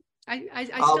at it. I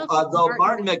still though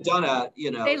Martin McDonagh, you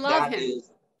know, they love him.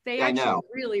 They actually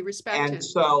really respect him. And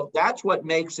so that's what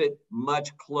makes it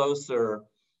much closer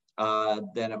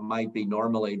than it might be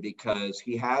normally, because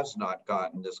he has not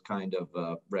gotten this kind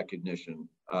of recognition.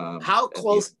 How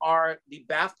close are the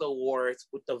BAFTA Awards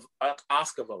with the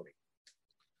Oscar voting?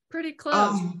 Pretty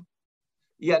close.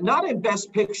 Yeah, not in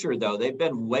Best Picture though. They've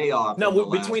been way off. No,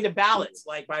 between the ballots.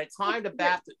 Like by the time the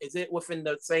BAFTA, is it within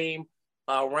the same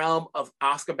realm of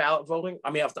Oscar ballot voting? I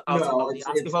mean, the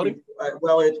Oscar voting?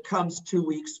 Well, it comes 2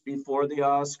 weeks before the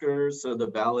Oscars, so the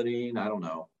balloting, I don't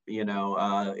know. You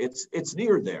know, it's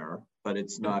near there, but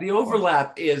it's not. The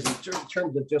overlap is in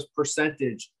terms of just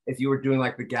percentage. If you were doing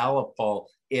like the Gallup poll,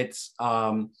 it's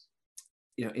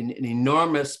you know, an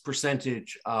enormous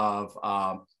percentage of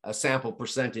a sample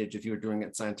percentage, if you were doing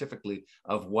it scientifically,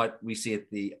 of what we see at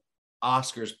the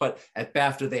Oscars. But at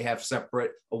BAFTA, they have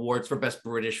separate awards for Best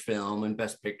British Film and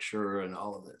Best Picture and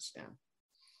all of this.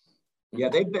 Yeah,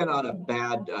 they've been on a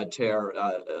bad tear,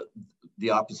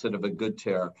 the opposite of a good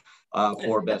tear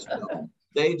for Best Film.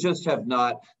 They just have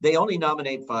not. They only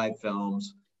nominate 5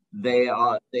 films. They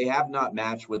have not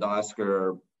matched with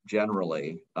Oscar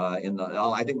generally in the.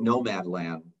 I think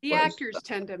Nomadland. The actors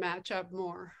tend to match up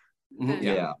more. Mm-hmm.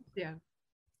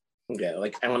 Yeah,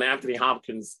 like and when Anthony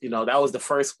Hopkins, you know, that was the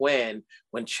first win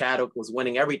when Chadwick was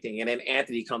winning everything, and then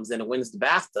Anthony comes in and wins the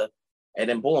BAFTA, and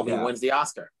then boom, he wins the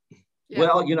Oscar. Yeah.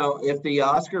 Well, you know, if the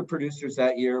Oscar producers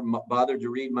that year bothered to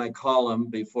read my column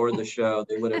before the show,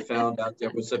 they would have found out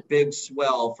there was a big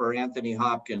swell for Anthony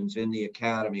Hopkins in the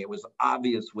Academy. It was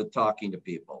obvious with talking to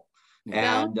people.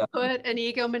 And Don't put an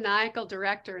egomaniacal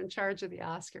director in charge of the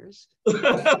Oscars.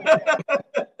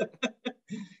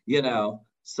 you know,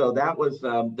 so that was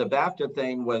the BAFTA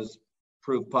thing was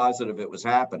proof positive it was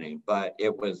happening, but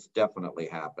it was definitely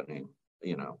happening.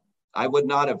 You know, I would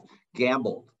not have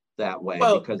gambled that way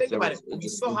because think about it. We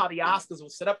saw how the Oscars were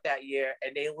set up that year,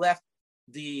 and they left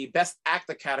the Best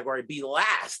Actor category be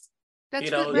last. That's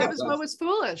You know, that was what was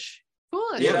foolish.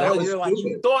 Foolish. Yeah, You that know, was you're like, you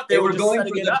stupid. thought They they were just going for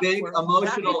setting it the up big for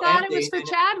emotional We thought it ending, was for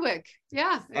Chadwick.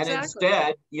 Yeah, and exactly.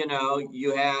 instead, you know,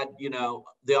 you had, you know,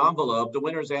 the envelope. The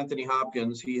winner's Anthony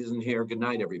Hopkins. He isn't here. Good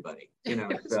night, everybody. You know,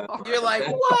 It was horrible. You're like,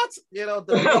 what? You know,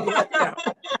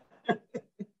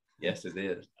 Yes, it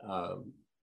is.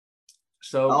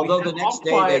 So although the next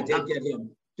day they did get him.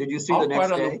 Did you see the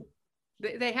next day?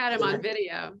 They had him on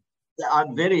video.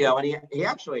 On video, and he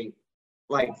actually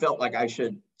like felt like I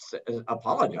should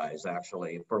apologize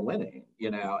actually for winning.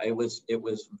 You know, it was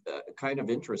kind of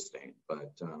interesting,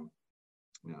 but you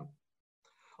know,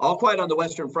 All Quiet on the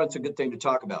Western Front's a good thing to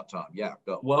talk about, Tom. Yeah,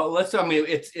 go. Well, I mean,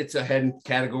 it's ahead in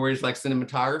categories like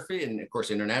cinematography and of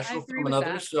course international film and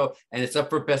others. So, and it's up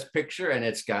for Best Picture, and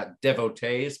it's got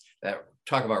devotees that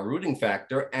talk about rooting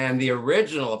factor, and the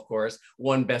original, of course,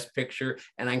 won Best Picture.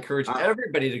 And I encourage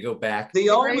everybody to go back. The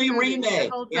only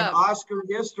remake in Oscar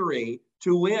history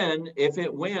to win, if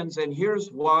it wins, and here's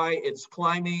why: it's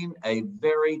climbing a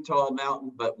very tall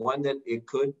mountain, but one that it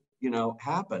could, you know,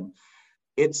 happen.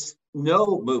 It's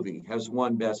no movie has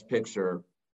won Best Picture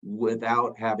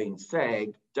without having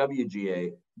SAG,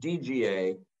 WGA,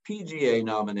 DGA, PGA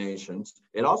nominations.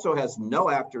 It also has no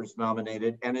actors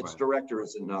nominated, and its director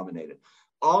isn't nominated.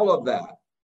 All of that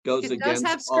goes against. It does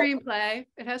have screenplay.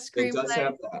 It has screenplay. It does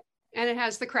have that, and it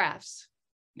has the crafts.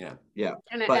 Yeah, yeah,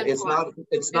 but it's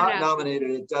not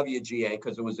nominated at WGA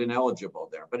because it was ineligible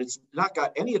there. But it's not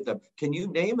got any of them. Can you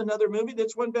name another movie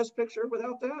that's won Best Picture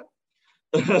without that?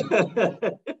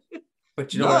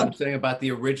 But you know what I'm saying about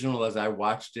the original, as I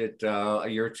watched it a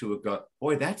year or two ago,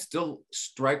 boy, that still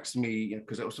strikes me,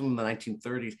 because it was from the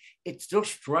 1930s, it still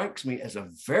strikes me as a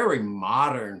very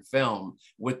modern film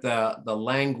with the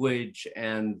language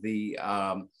and the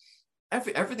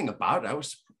everything about it. I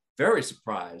was very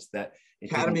surprised that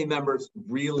Academy members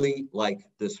really like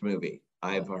this movie.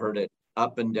 I've heard it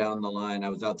up and down the line. I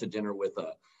was out to dinner with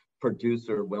a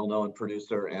producer, well-known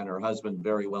producer, and her husband,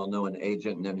 very well-known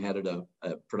agent, and then headed a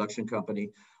production company.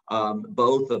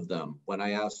 Both of them, when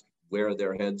I asked where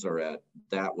their heads are at,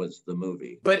 that was the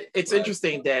movie. But it's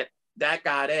interesting that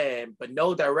got in, but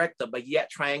no director, but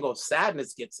yet Triangle of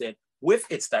Sadness gets in with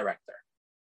its director.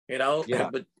 You know,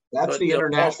 yeah. That's the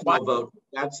international vote.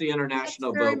 That's the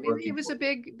international vote. It was a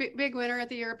big winner at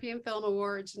the European Film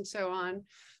Awards and so on,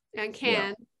 and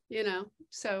Cannes. You know,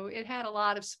 so it had a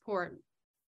lot of support.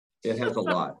 It has a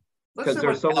lot because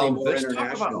there's so many more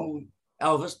international.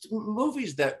 Elvis,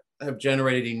 movies that have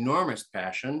generated enormous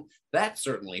passion, that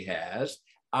certainly has,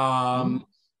 and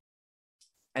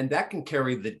that can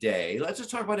carry the day. Let's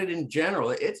just talk about it in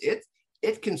general.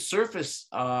 It can surface,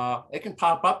 it can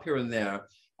pop up here and there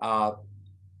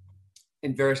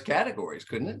in various categories,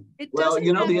 couldn't it? Well,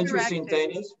 you know, the interesting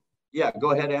thing is, yeah,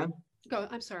 go ahead, Ann. Go.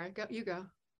 I'm sorry. You go.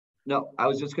 No, I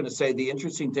was just going to say the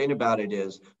interesting thing about it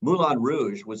is Moulin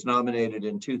Rouge was nominated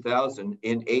in 2000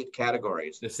 in 8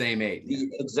 categories. The same 8.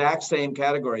 The exact same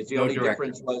categories. The only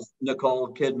difference was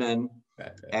Nicole Kidman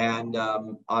and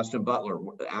Austin Butler,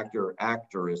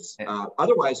 actress.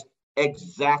 Otherwise,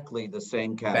 exactly the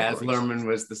same categories. Baz Luhrmann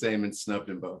was the same and snubbed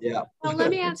in both. Yeah. Well, let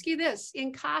me ask you this.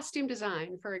 In costume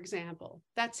design, for example,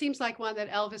 that seems like one that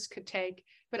Elvis could take,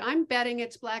 but I'm betting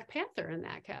it's Black Panther in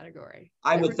that category.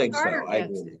 I would think so. I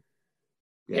agree.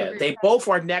 Yeah, they both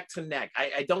are neck to neck.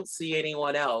 I don't see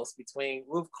anyone else between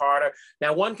Ruth Carter.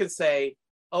 Now, one could say,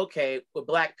 okay, with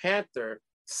Black Panther,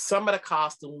 some of the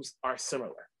costumes are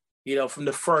similar, you know, from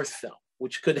the first film,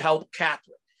 which could help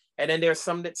Catherine. And then there's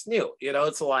some that's new. You know,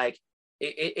 it's like,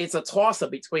 it's a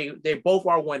toss-up between, they both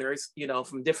are winners, you know,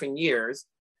 from different years.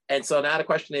 And so now the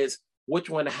question is, which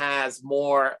one has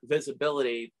more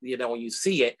visibility, you know, when you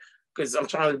see it? Because I'm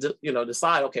trying to, you know,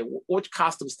 decide, okay, which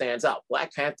costume stands out,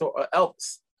 Black Panther or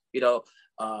Elvis? You know,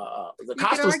 the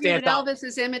costume stands out. Elvis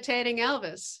is imitating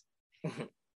Elvis.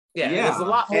 Yeah, there's a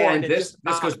lot more. And this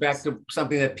goes back to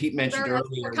something that Pete mentioned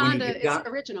earlier. Wakanda is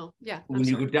original. Yeah. When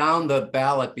you go down the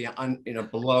ballot beyond, you know,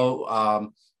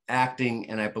 below acting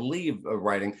and I believe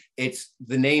writing, it's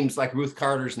the names, like Ruth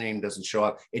Carter's name doesn't show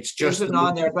up. It's just isn't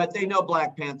on there, but they know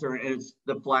Black Panther is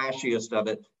the flashiest of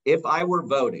it. If I were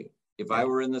voting, if I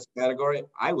were in this category,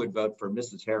 I would vote for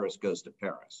Mrs. Harris Goes to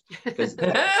Paris, because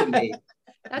that to me,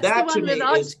 that's the one with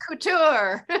haute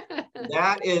couture.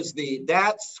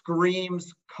 that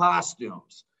screams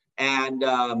costumes. And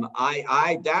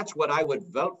I that's what I would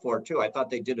vote for too. I thought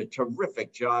they did a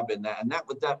terrific job in that, and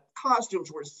that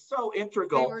costumes were so They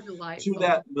integral were to delightful.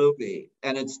 that movie,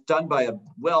 and it's done by a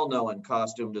well-known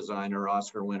costume designer,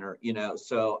 Oscar winner.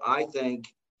 So I think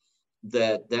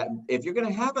that if you're going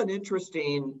to have an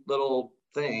interesting little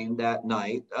thing that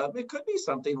night, it could be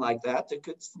something like that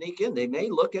could sneak in. They may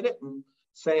look at it and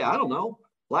say, I don't know,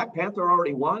 Black Panther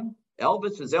already won.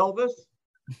 Elvis is Elvis.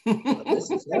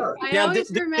 This is her. I Yeah, always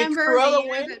did remember Cruella the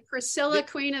year win? that Priscilla,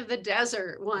 Queen of the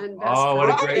Desert, won Best Oh, what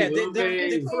a Costume. great Yeah, movie.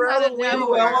 did Came out of Cruella win?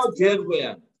 nowhere. Cruella did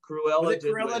win. Was Cruella it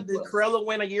did Cruella? win. Did Cruella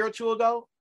win a year or two ago?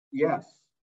 Yes.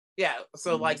 Yeah.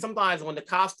 So like sometimes when the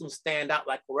costumes stand out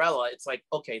like Cruella, it's like,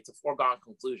 okay, it's a foregone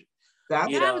conclusion. That,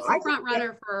 You That know, was I the think front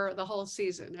runner for the whole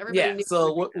season. Everybody Yeah. knew So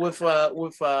it would be with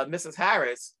Mrs.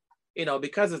 Harris,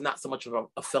 because it's not so much of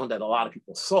a film that a lot of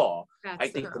people saw, That's I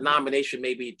the think the problem. nomination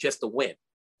may be just a win.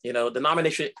 The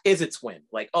nomination is its win.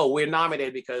 Like, oh, we're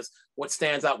nominated because what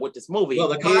stands out with this movie. well,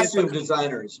 the is costume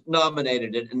designers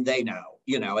nominated it, and they know,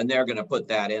 and they're going to put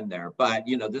that in there. But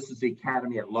this is the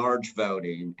Academy at large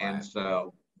voting, and Right.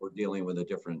 so we're dealing with a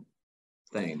different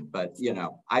thing. But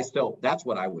that's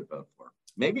what I would vote for.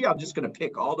 Maybe I'm just going to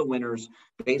pick all the winners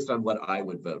based on what I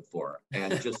would vote for,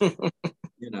 and just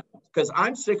because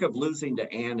I'm sick of losing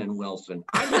to Ann and Wilson.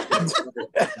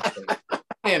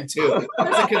 I am too.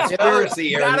 It's a conspiracy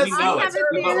here. gotta We see know I it. have a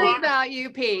You know theory what? about you,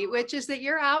 Pete, which is that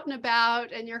you're out and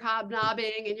about and you're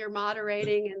hobnobbing and you're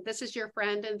moderating, and this is your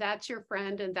friend and that's your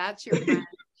friend and that's your friend.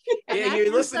 And Yeah, that you're ends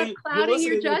up listening. You're clouding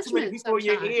your listening to too many judgment people in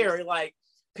your sometimes. ear. You're like,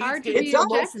 Hard to Pete's be getting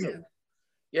too objective. emotional.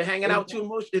 You're hanging out too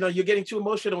emotional. You're getting too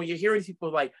emotional when you're hearing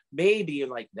people like maybe, and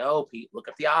like, no, Pete, look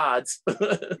at the odds. I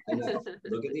know.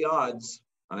 Look at the odds.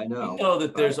 I know. You know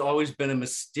that there's always been a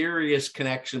mysterious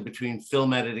connection between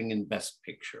film editing and Best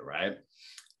Picture, right?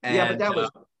 And, Yeah,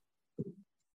 but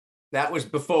that was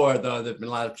before, though. There've been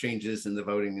a lot of changes in the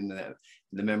voting and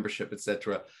the membership,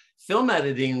 etc. Film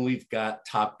editing, we've got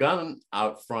Top Gun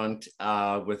out front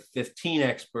with 15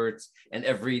 experts and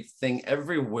Everything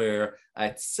Everywhere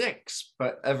at 6.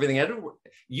 But Everything Everywhere,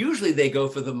 usually they go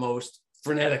for the most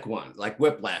frenetic one, like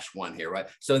Whiplash one here, right?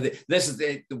 So this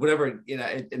is whatever,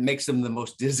 it makes them the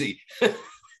most dizzy.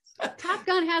 Top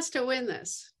Gun has to win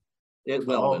this. It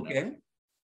will. Okay.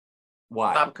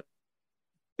 Why?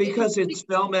 Because it's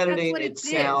film editing, what it it's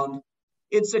did. sound.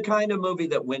 It's the kind of movie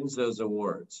that wins those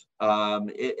awards.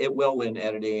 It will win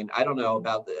editing. I don't know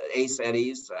about the Ace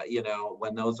Eddies,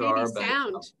 when those Maybe are, but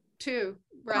sound too,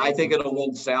 right? I think it'll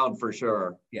win sound for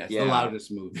sure. Yeah, it's the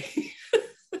loudest movie.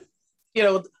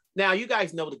 Now you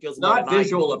guys know the guilds. Not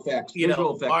visual effects.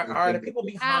 Visual effects are the people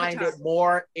behind Avatar. it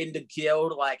more in the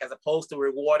guild, like as opposed to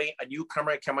rewarding a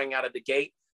newcomer coming out of the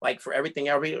gate, like for Everything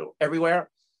Everywhere,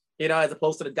 as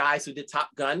opposed to the guys who did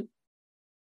Top Gun.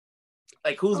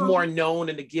 Like who's more known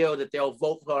in the guild that they'll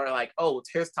vote for? Like, oh,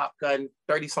 here's Top Gun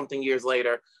 30 something years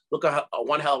later. Look at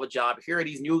one hell of a job. Here are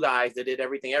these new guys that did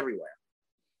Everything Everywhere.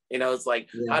 It's like,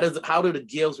 how do the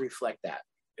guilds reflect that?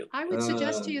 I would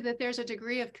suggest to you that there's a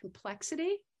degree of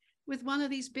complexity with one of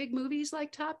these big movies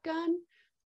like Top Gun.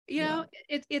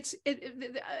 It's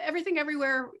Everything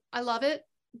Everywhere. I love it,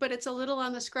 but it's a little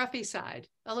on the scruffy side,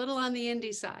 a little on the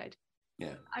indie side.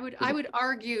 Yeah, I would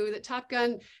argue that Top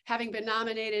Gun, having been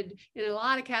nominated in a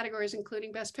lot of categories,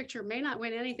 including Best Picture, may not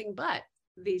win anything but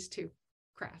these two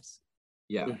crafts.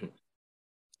 Yeah.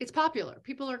 It's popular.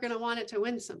 People are going to want it to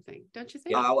win something, don't you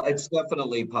think? It's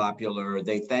definitely popular.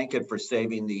 They thank it for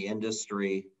saving the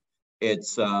industry.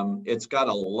 It's got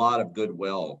a lot of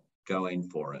goodwill going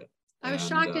for it. I was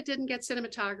shocked it didn't get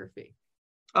cinematography.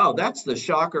 Oh, that's the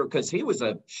shocker, because he was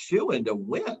a shoo-in to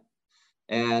win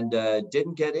and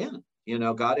didn't get in.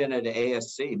 Got in at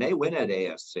ASC, may win at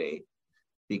ASC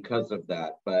because of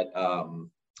that. But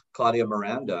Claudia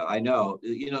Miranda, I know,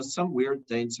 some weird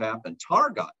things happen. Tar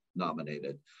got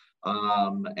nominated.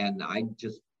 And I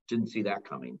just didn't see that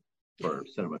coming for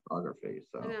cinematography.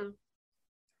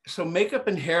 So makeup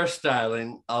and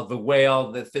hairstyling of The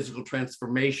Whale, the physical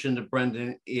transformation of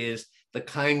Brendan is the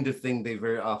kind of thing they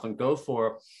very often go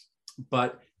for.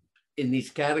 But in these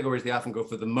categories, they often go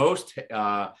for the most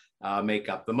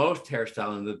makeup, the most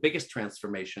hairstyling, the biggest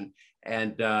transformation.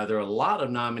 And there are a lot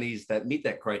of nominees that meet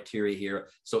that criteria here.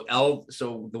 So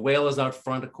The Whale is out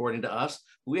front, according to us.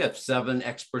 We have 7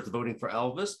 experts voting for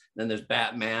Elvis. Then there's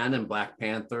Batman and Black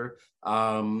Panther.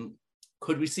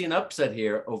 Could we see an upset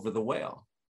here over The Whale?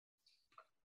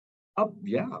 Oh,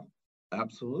 yeah,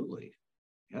 absolutely.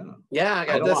 Yeah,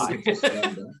 I don't that's-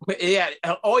 understand that. Yeah,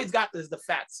 all he's got is the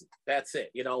facts. That's it.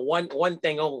 One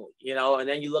thing only. And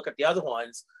then you look at the other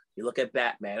ones. You look at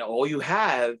Batman. All you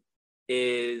have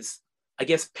is, I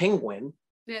guess, Penguin.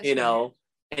 Yes,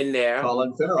 And in there.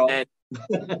 Colin Farrell. And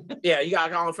yeah, you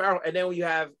got Colin Farrell. And then you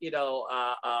have,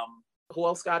 who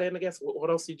else got in, I guess? What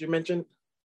else did you mention?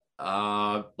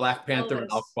 Black Panther and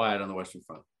All Quiet on the Western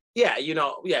Front. Yeah,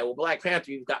 well, Black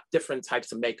Panther, you've got different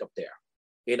types of makeup there.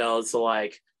 So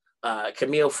like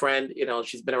Camille Friend,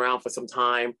 she's been around for some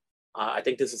time. I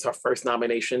think this is her first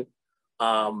nomination.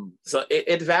 So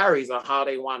it varies on how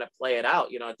they want to play it out.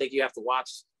 I think you have to watch,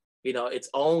 its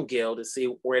own guild to see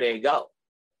where they go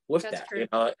with That's that. true.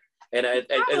 And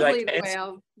Probably the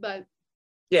Whale, but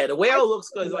yeah, the Whale looks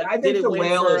good. I think the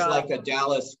Whale is like a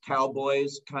Dallas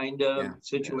Cowboys kind of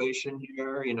situation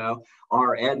here.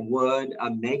 Or Ed Wood.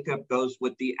 Makeup goes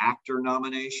with the actor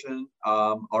nomination.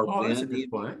 That's a good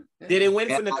point. Yeah. Did it win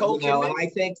for Nicole Kidman? And I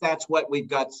think that's what we've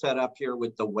got set up here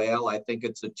with the Whale. I think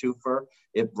it's a twofer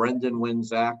if Brendan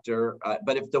wins actor.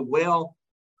 But if the Whale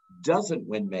doesn't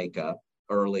win makeup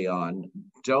early on,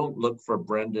 don't look for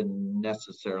Brendan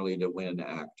necessarily to win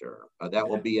actor. That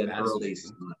will be an early.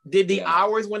 Did the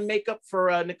Hours win makeup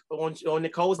for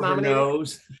Nicole's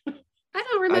nominated? I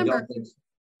don't remember.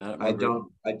 I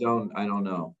don't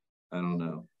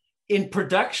know. In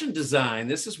production design,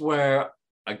 this is where,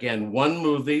 again, one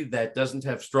movie that doesn't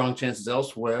have strong chances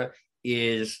elsewhere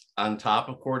is on top,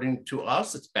 according to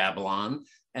us. It's Babylon.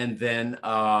 And then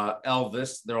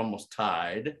Elvis, they're almost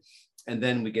tied. And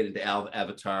then we get into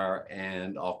Avatar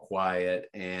and All Quiet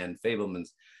and Fabelmans.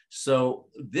 So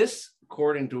this,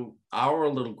 according to our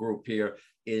little group here,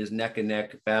 is neck and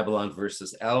neck, Babylon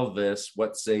versus Elvis.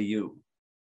 What say you?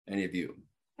 Any of you?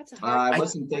 That's a hard I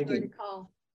wasn't thinking.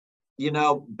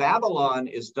 Babylon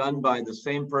is done by the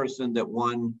same person that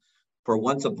won for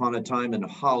Once Upon a Time in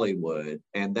Hollywood.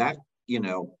 And that,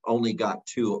 only got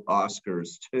 2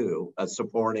 Oscars too, a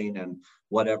supporting and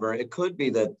whatever. It could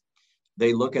be that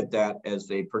they look at that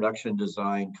as a production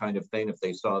design kind of thing if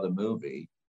they saw the movie.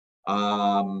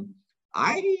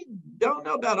 I don't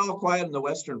know about All Quiet on the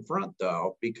Western Front,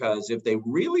 though, because if they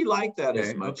really like that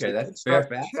as much, that's fair.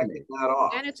 Checking that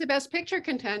off. And it's a Best Picture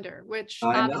contender, which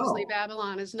obviously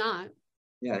Babylon is not.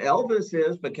 Yeah, Elvis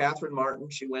is, but Catherine Martin,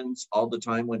 she wins all the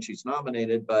time when she's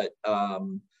nominated. But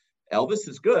Elvis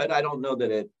is good. I don't know that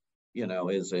it,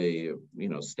 is a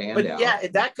standout. But yeah,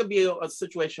 that could be a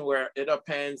situation where it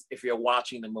depends if you're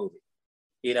watching the movie,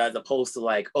 as opposed to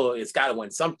like, oh, it's got to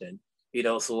win something.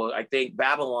 So I think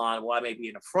Babylon, while I may be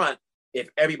in the front, if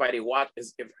everybody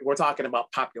watches, if we're talking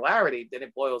about popularity, then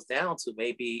it boils down to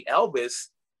maybe Elvis,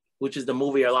 which is the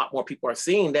movie a lot more people are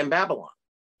seeing than Babylon.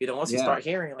 Once you start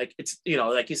hearing, like, it's,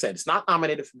 like you said, it's not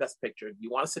nominated for Best Picture. You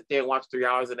want to sit there and watch 3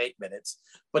 hours and 8 minutes,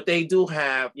 but they do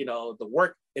have, the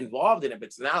work involved in it.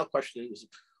 But now the question is,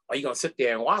 are you going to sit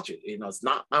there and watch it? It's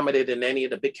not nominated in any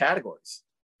of the big categories.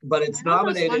 But it's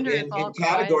nominated in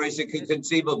categories it could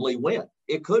conceivably win.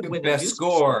 It could win Best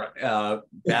Score.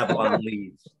 Babylon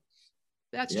leads.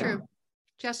 That's true.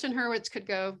 Justin Hurwitz could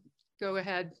go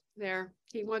ahead there.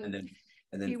 He won. And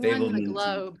then he won the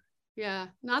Globe. Yeah,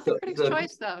 not the Critics'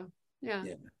 Choice though. Yeah.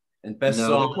 And best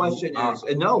song. The question is,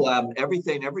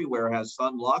 Everything Everywhere has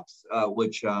Sun Lux,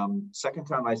 which second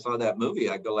time I saw that movie,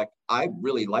 I go like, I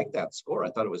really like that score. I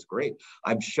thought it was great.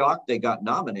 I'm shocked they got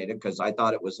nominated because I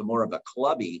thought it was more of a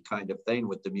clubby kind of thing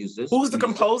with the musicians. Who's the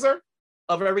composer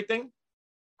of Everything?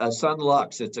 Sun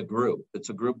Lux. It's a group. It's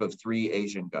a group of 3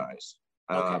 Asian guys.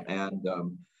 Okay.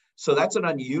 So that's an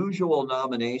unusual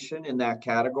nomination in that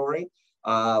category.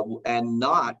 And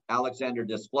not Alexander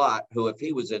Desplat, who, if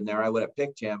he was in there, I would have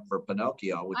picked him for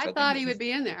Pinocchio. Which I thought he would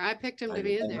be in there. I picked him to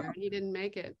be in there, and he didn't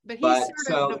make it. But he's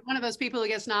sort of one of those people who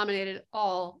gets nominated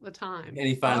all the time. And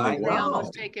he finally won. They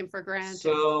almost take him for granted.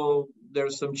 So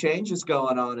there's some changes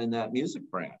going on in that music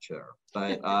branch there,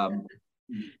 but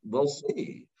we'll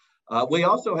see. We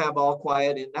also have All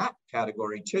Quiet in that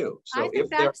category too. So I think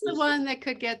that's the one that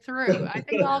could get through. I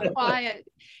think All Quiet.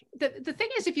 The thing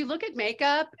is, if you look at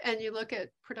makeup and you look at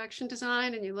production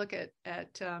design and you look at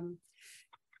the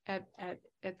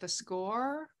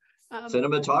score,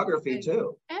 cinematography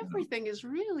too. Everything is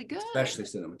really good, especially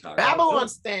cinematography. Babylon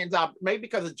stands out maybe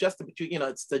because it's just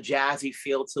it's the jazzy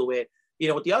feel to it.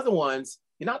 With the other ones,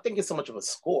 you're not thinking so much of a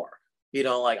score.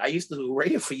 Like I used to do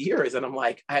radio for years, and I'm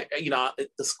like, the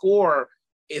score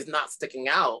is not sticking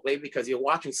out, maybe because you're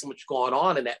watching so much going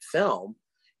on in that film.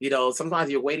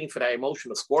 Sometimes you're waiting for that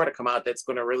emotional score to come out that's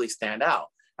going to really stand out,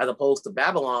 as opposed to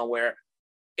Babylon, where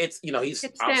it's,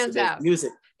 it stands out. Music,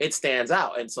 it stands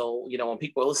out. And so, when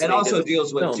people listen, it also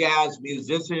deals with jazz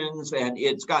musicians, and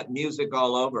it's got music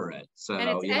all over it. So, and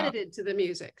it's edited to the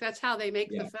music. That's how they make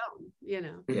the film,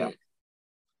 Yeah.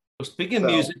 Well, speaking of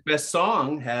music, Best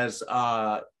Song has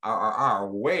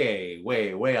our way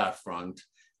out front.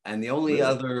 And the only Really?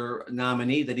 other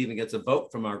nominee that even gets a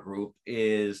vote from our group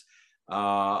is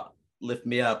Lift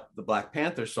Me Up, the Black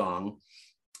Panther song.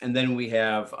 And then we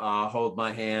have Hold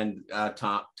My Hand,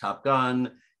 Top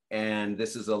Gun, and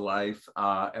This Is a Life,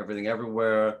 Everything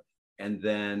Everywhere. And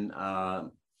then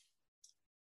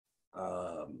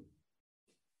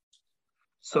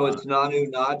So it's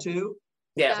Nanu Natu?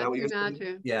 Yeah. Is that what you're saying?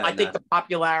 Natu. yeah, I think the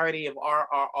popularity of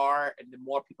RRR and the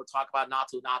more people talk about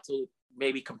Natu Natu,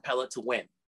 maybe compel it to win.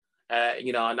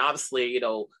 You know, and obviously, you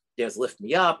know, there's Lift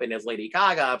Me Up and there's Lady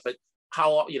Gaga, but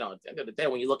how, you know, at the end of the day,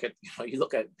 when you look at,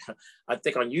 I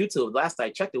think on YouTube, last I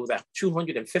checked, it was at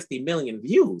 250 million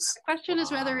views. The question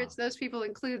is whether it's those people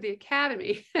include the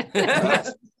Academy.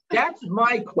 That's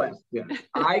my question.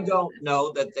 I don't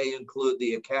know that they include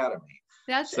the Academy.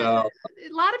 That's So-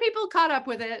 a lot of people caught up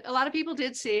with it. A lot of people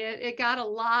did see it. It got a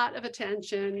lot of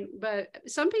attention, but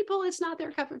some people, it's not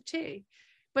their cup of tea.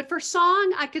 But for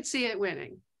song, I could see it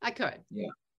winning. I could.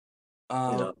 Yeah.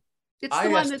 It's the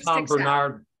one that sticks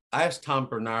out. I asked Tom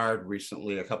Bernard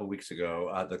recently, a couple of weeks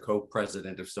ago, the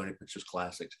co-president of Sony Pictures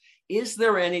Classics, is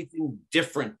there anything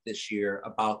different this year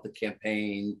about the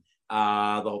campaign, the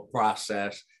whole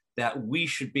process that we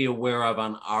should be aware of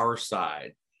on our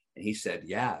side? And he said,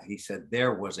 yeah, he said,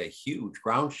 there was a huge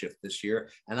ground shift this year,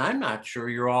 and I'm not sure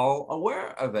you're all aware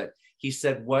of it. He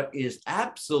said, what is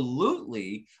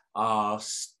absolutely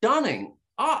stunning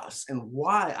us and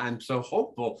why I'm so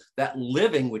hopeful that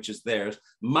Living, which is theirs,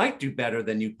 might do better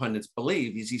than you pundits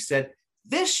believe, is he said,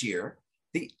 this year,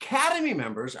 the Academy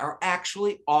members are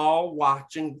actually all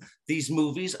watching these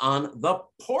movies on the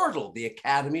portal, the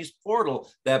Academy's portal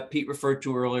that Pete referred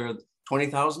to earlier,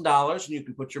 $20,000, and you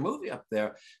can put your movie up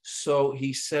there. So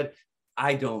he said,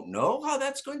 I don't know how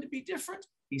that's going to be different.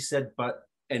 He said, but,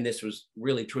 and this was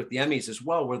really true at the Emmys as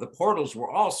well, where the portals were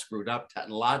all screwed up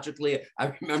technologically.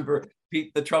 I remember,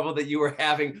 Pete, the trouble that you were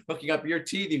having hooking up your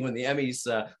TV when the Emmys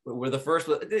were the first.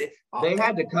 They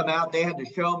had to come out. They had to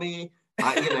show me.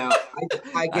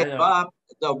 I get up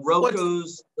the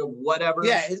Roku's, the whatever.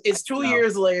 Yeah, it's 2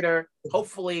 years later.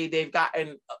 Hopefully, they've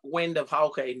gotten wind of how,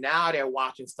 okay, now they're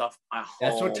watching stuff at home.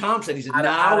 That's what Tom said. He said,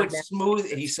 now it's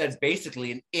smooth. He said,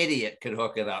 basically, an idiot could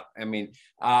hook it up. I mean,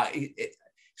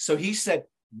 so he said,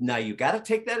 now you got to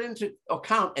take that into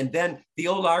account. And then the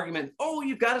old argument, oh,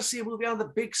 you got to see a movie on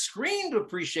the big screen to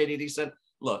appreciate it. He said,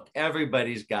 look,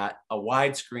 everybody's got a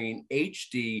widescreen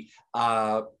HD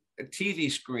TV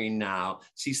screen now.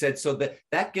 So he said, so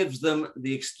that gives them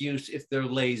the excuse if they're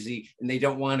lazy and they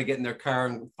don't want to get in their car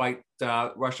and fight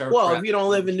rush hour. Well, if you don't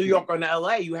live in New York or in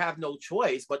LA, you have no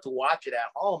choice but to watch it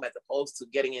at home as opposed to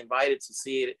getting invited to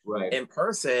see it in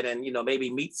person and, you know,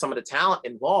 maybe meet some of the talent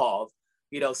involved.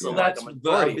 You know, so that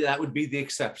would be the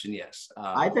exception, yes.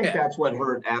 I think that's what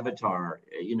hurt Avatar.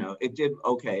 You know, it did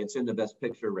okay. It's in the Best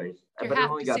Picture race. You but have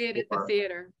it only to got see it at the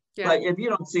theater. Yeah. But if you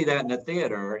don't see that in the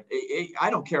theater, I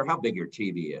don't care how big your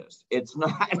TV is. It's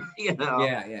not, you know.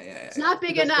 Yeah. It's not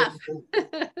big enough.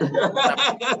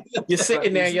 You're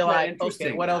sitting there, you're like,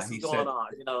 okay, what else is going on?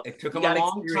 You know, it took them a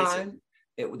long time.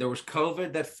 There was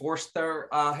COVID that forced their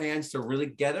hands to really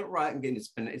get it right. And again,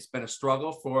 it's been a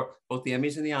struggle for both the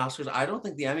Emmys and the Oscars. I don't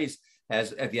think the Emmys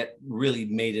have yet really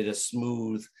made it a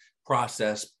smooth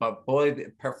process. But boy,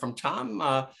 from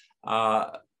Tom,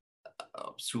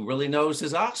 who really knows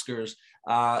his Oscars,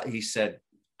 he said,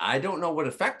 I don't know what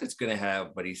effect it's going to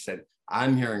have, but he said,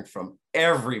 I'm hearing from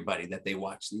everybody that they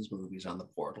watch these movies on the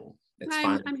portal.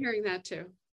 I'm hearing that too.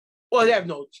 Well, they have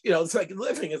no, you know, it's like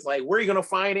Living. It's like, where are you going to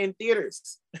find it in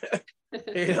theaters?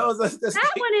 You know,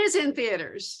 that one is in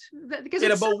theaters. Because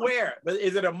but where? But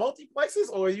is it a multiplexes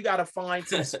or you got to find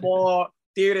some small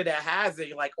theater that has it?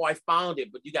 You're like, oh, I found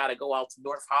it, but you got to go out to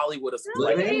North Hollywood or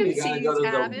something. You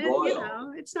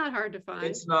know, it's not hard to find.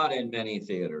 It's not in many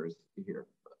theaters here,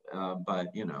 but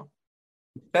you know.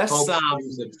 Best sound,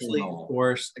 of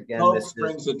course. Again, Hope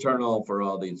springs eternal for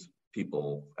all these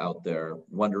people out there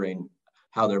wondering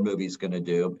how their movie's going to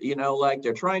do. You know, like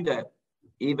they're trying to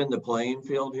even the playing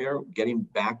field here, getting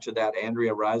back to that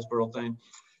Andrea Riseborough thing.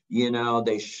 You know,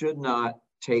 they should not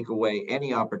take away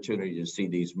any opportunity to see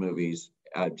these movies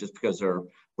just because they're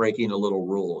breaking a little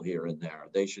rule here and there.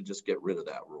 They should just get rid of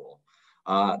that rule.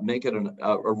 Make it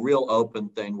a real open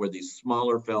thing where these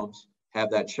smaller films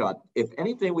have that shot. If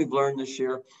anything we've learned this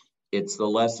year, it's the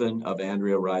lesson of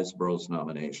Andrea Riseborough's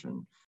nomination.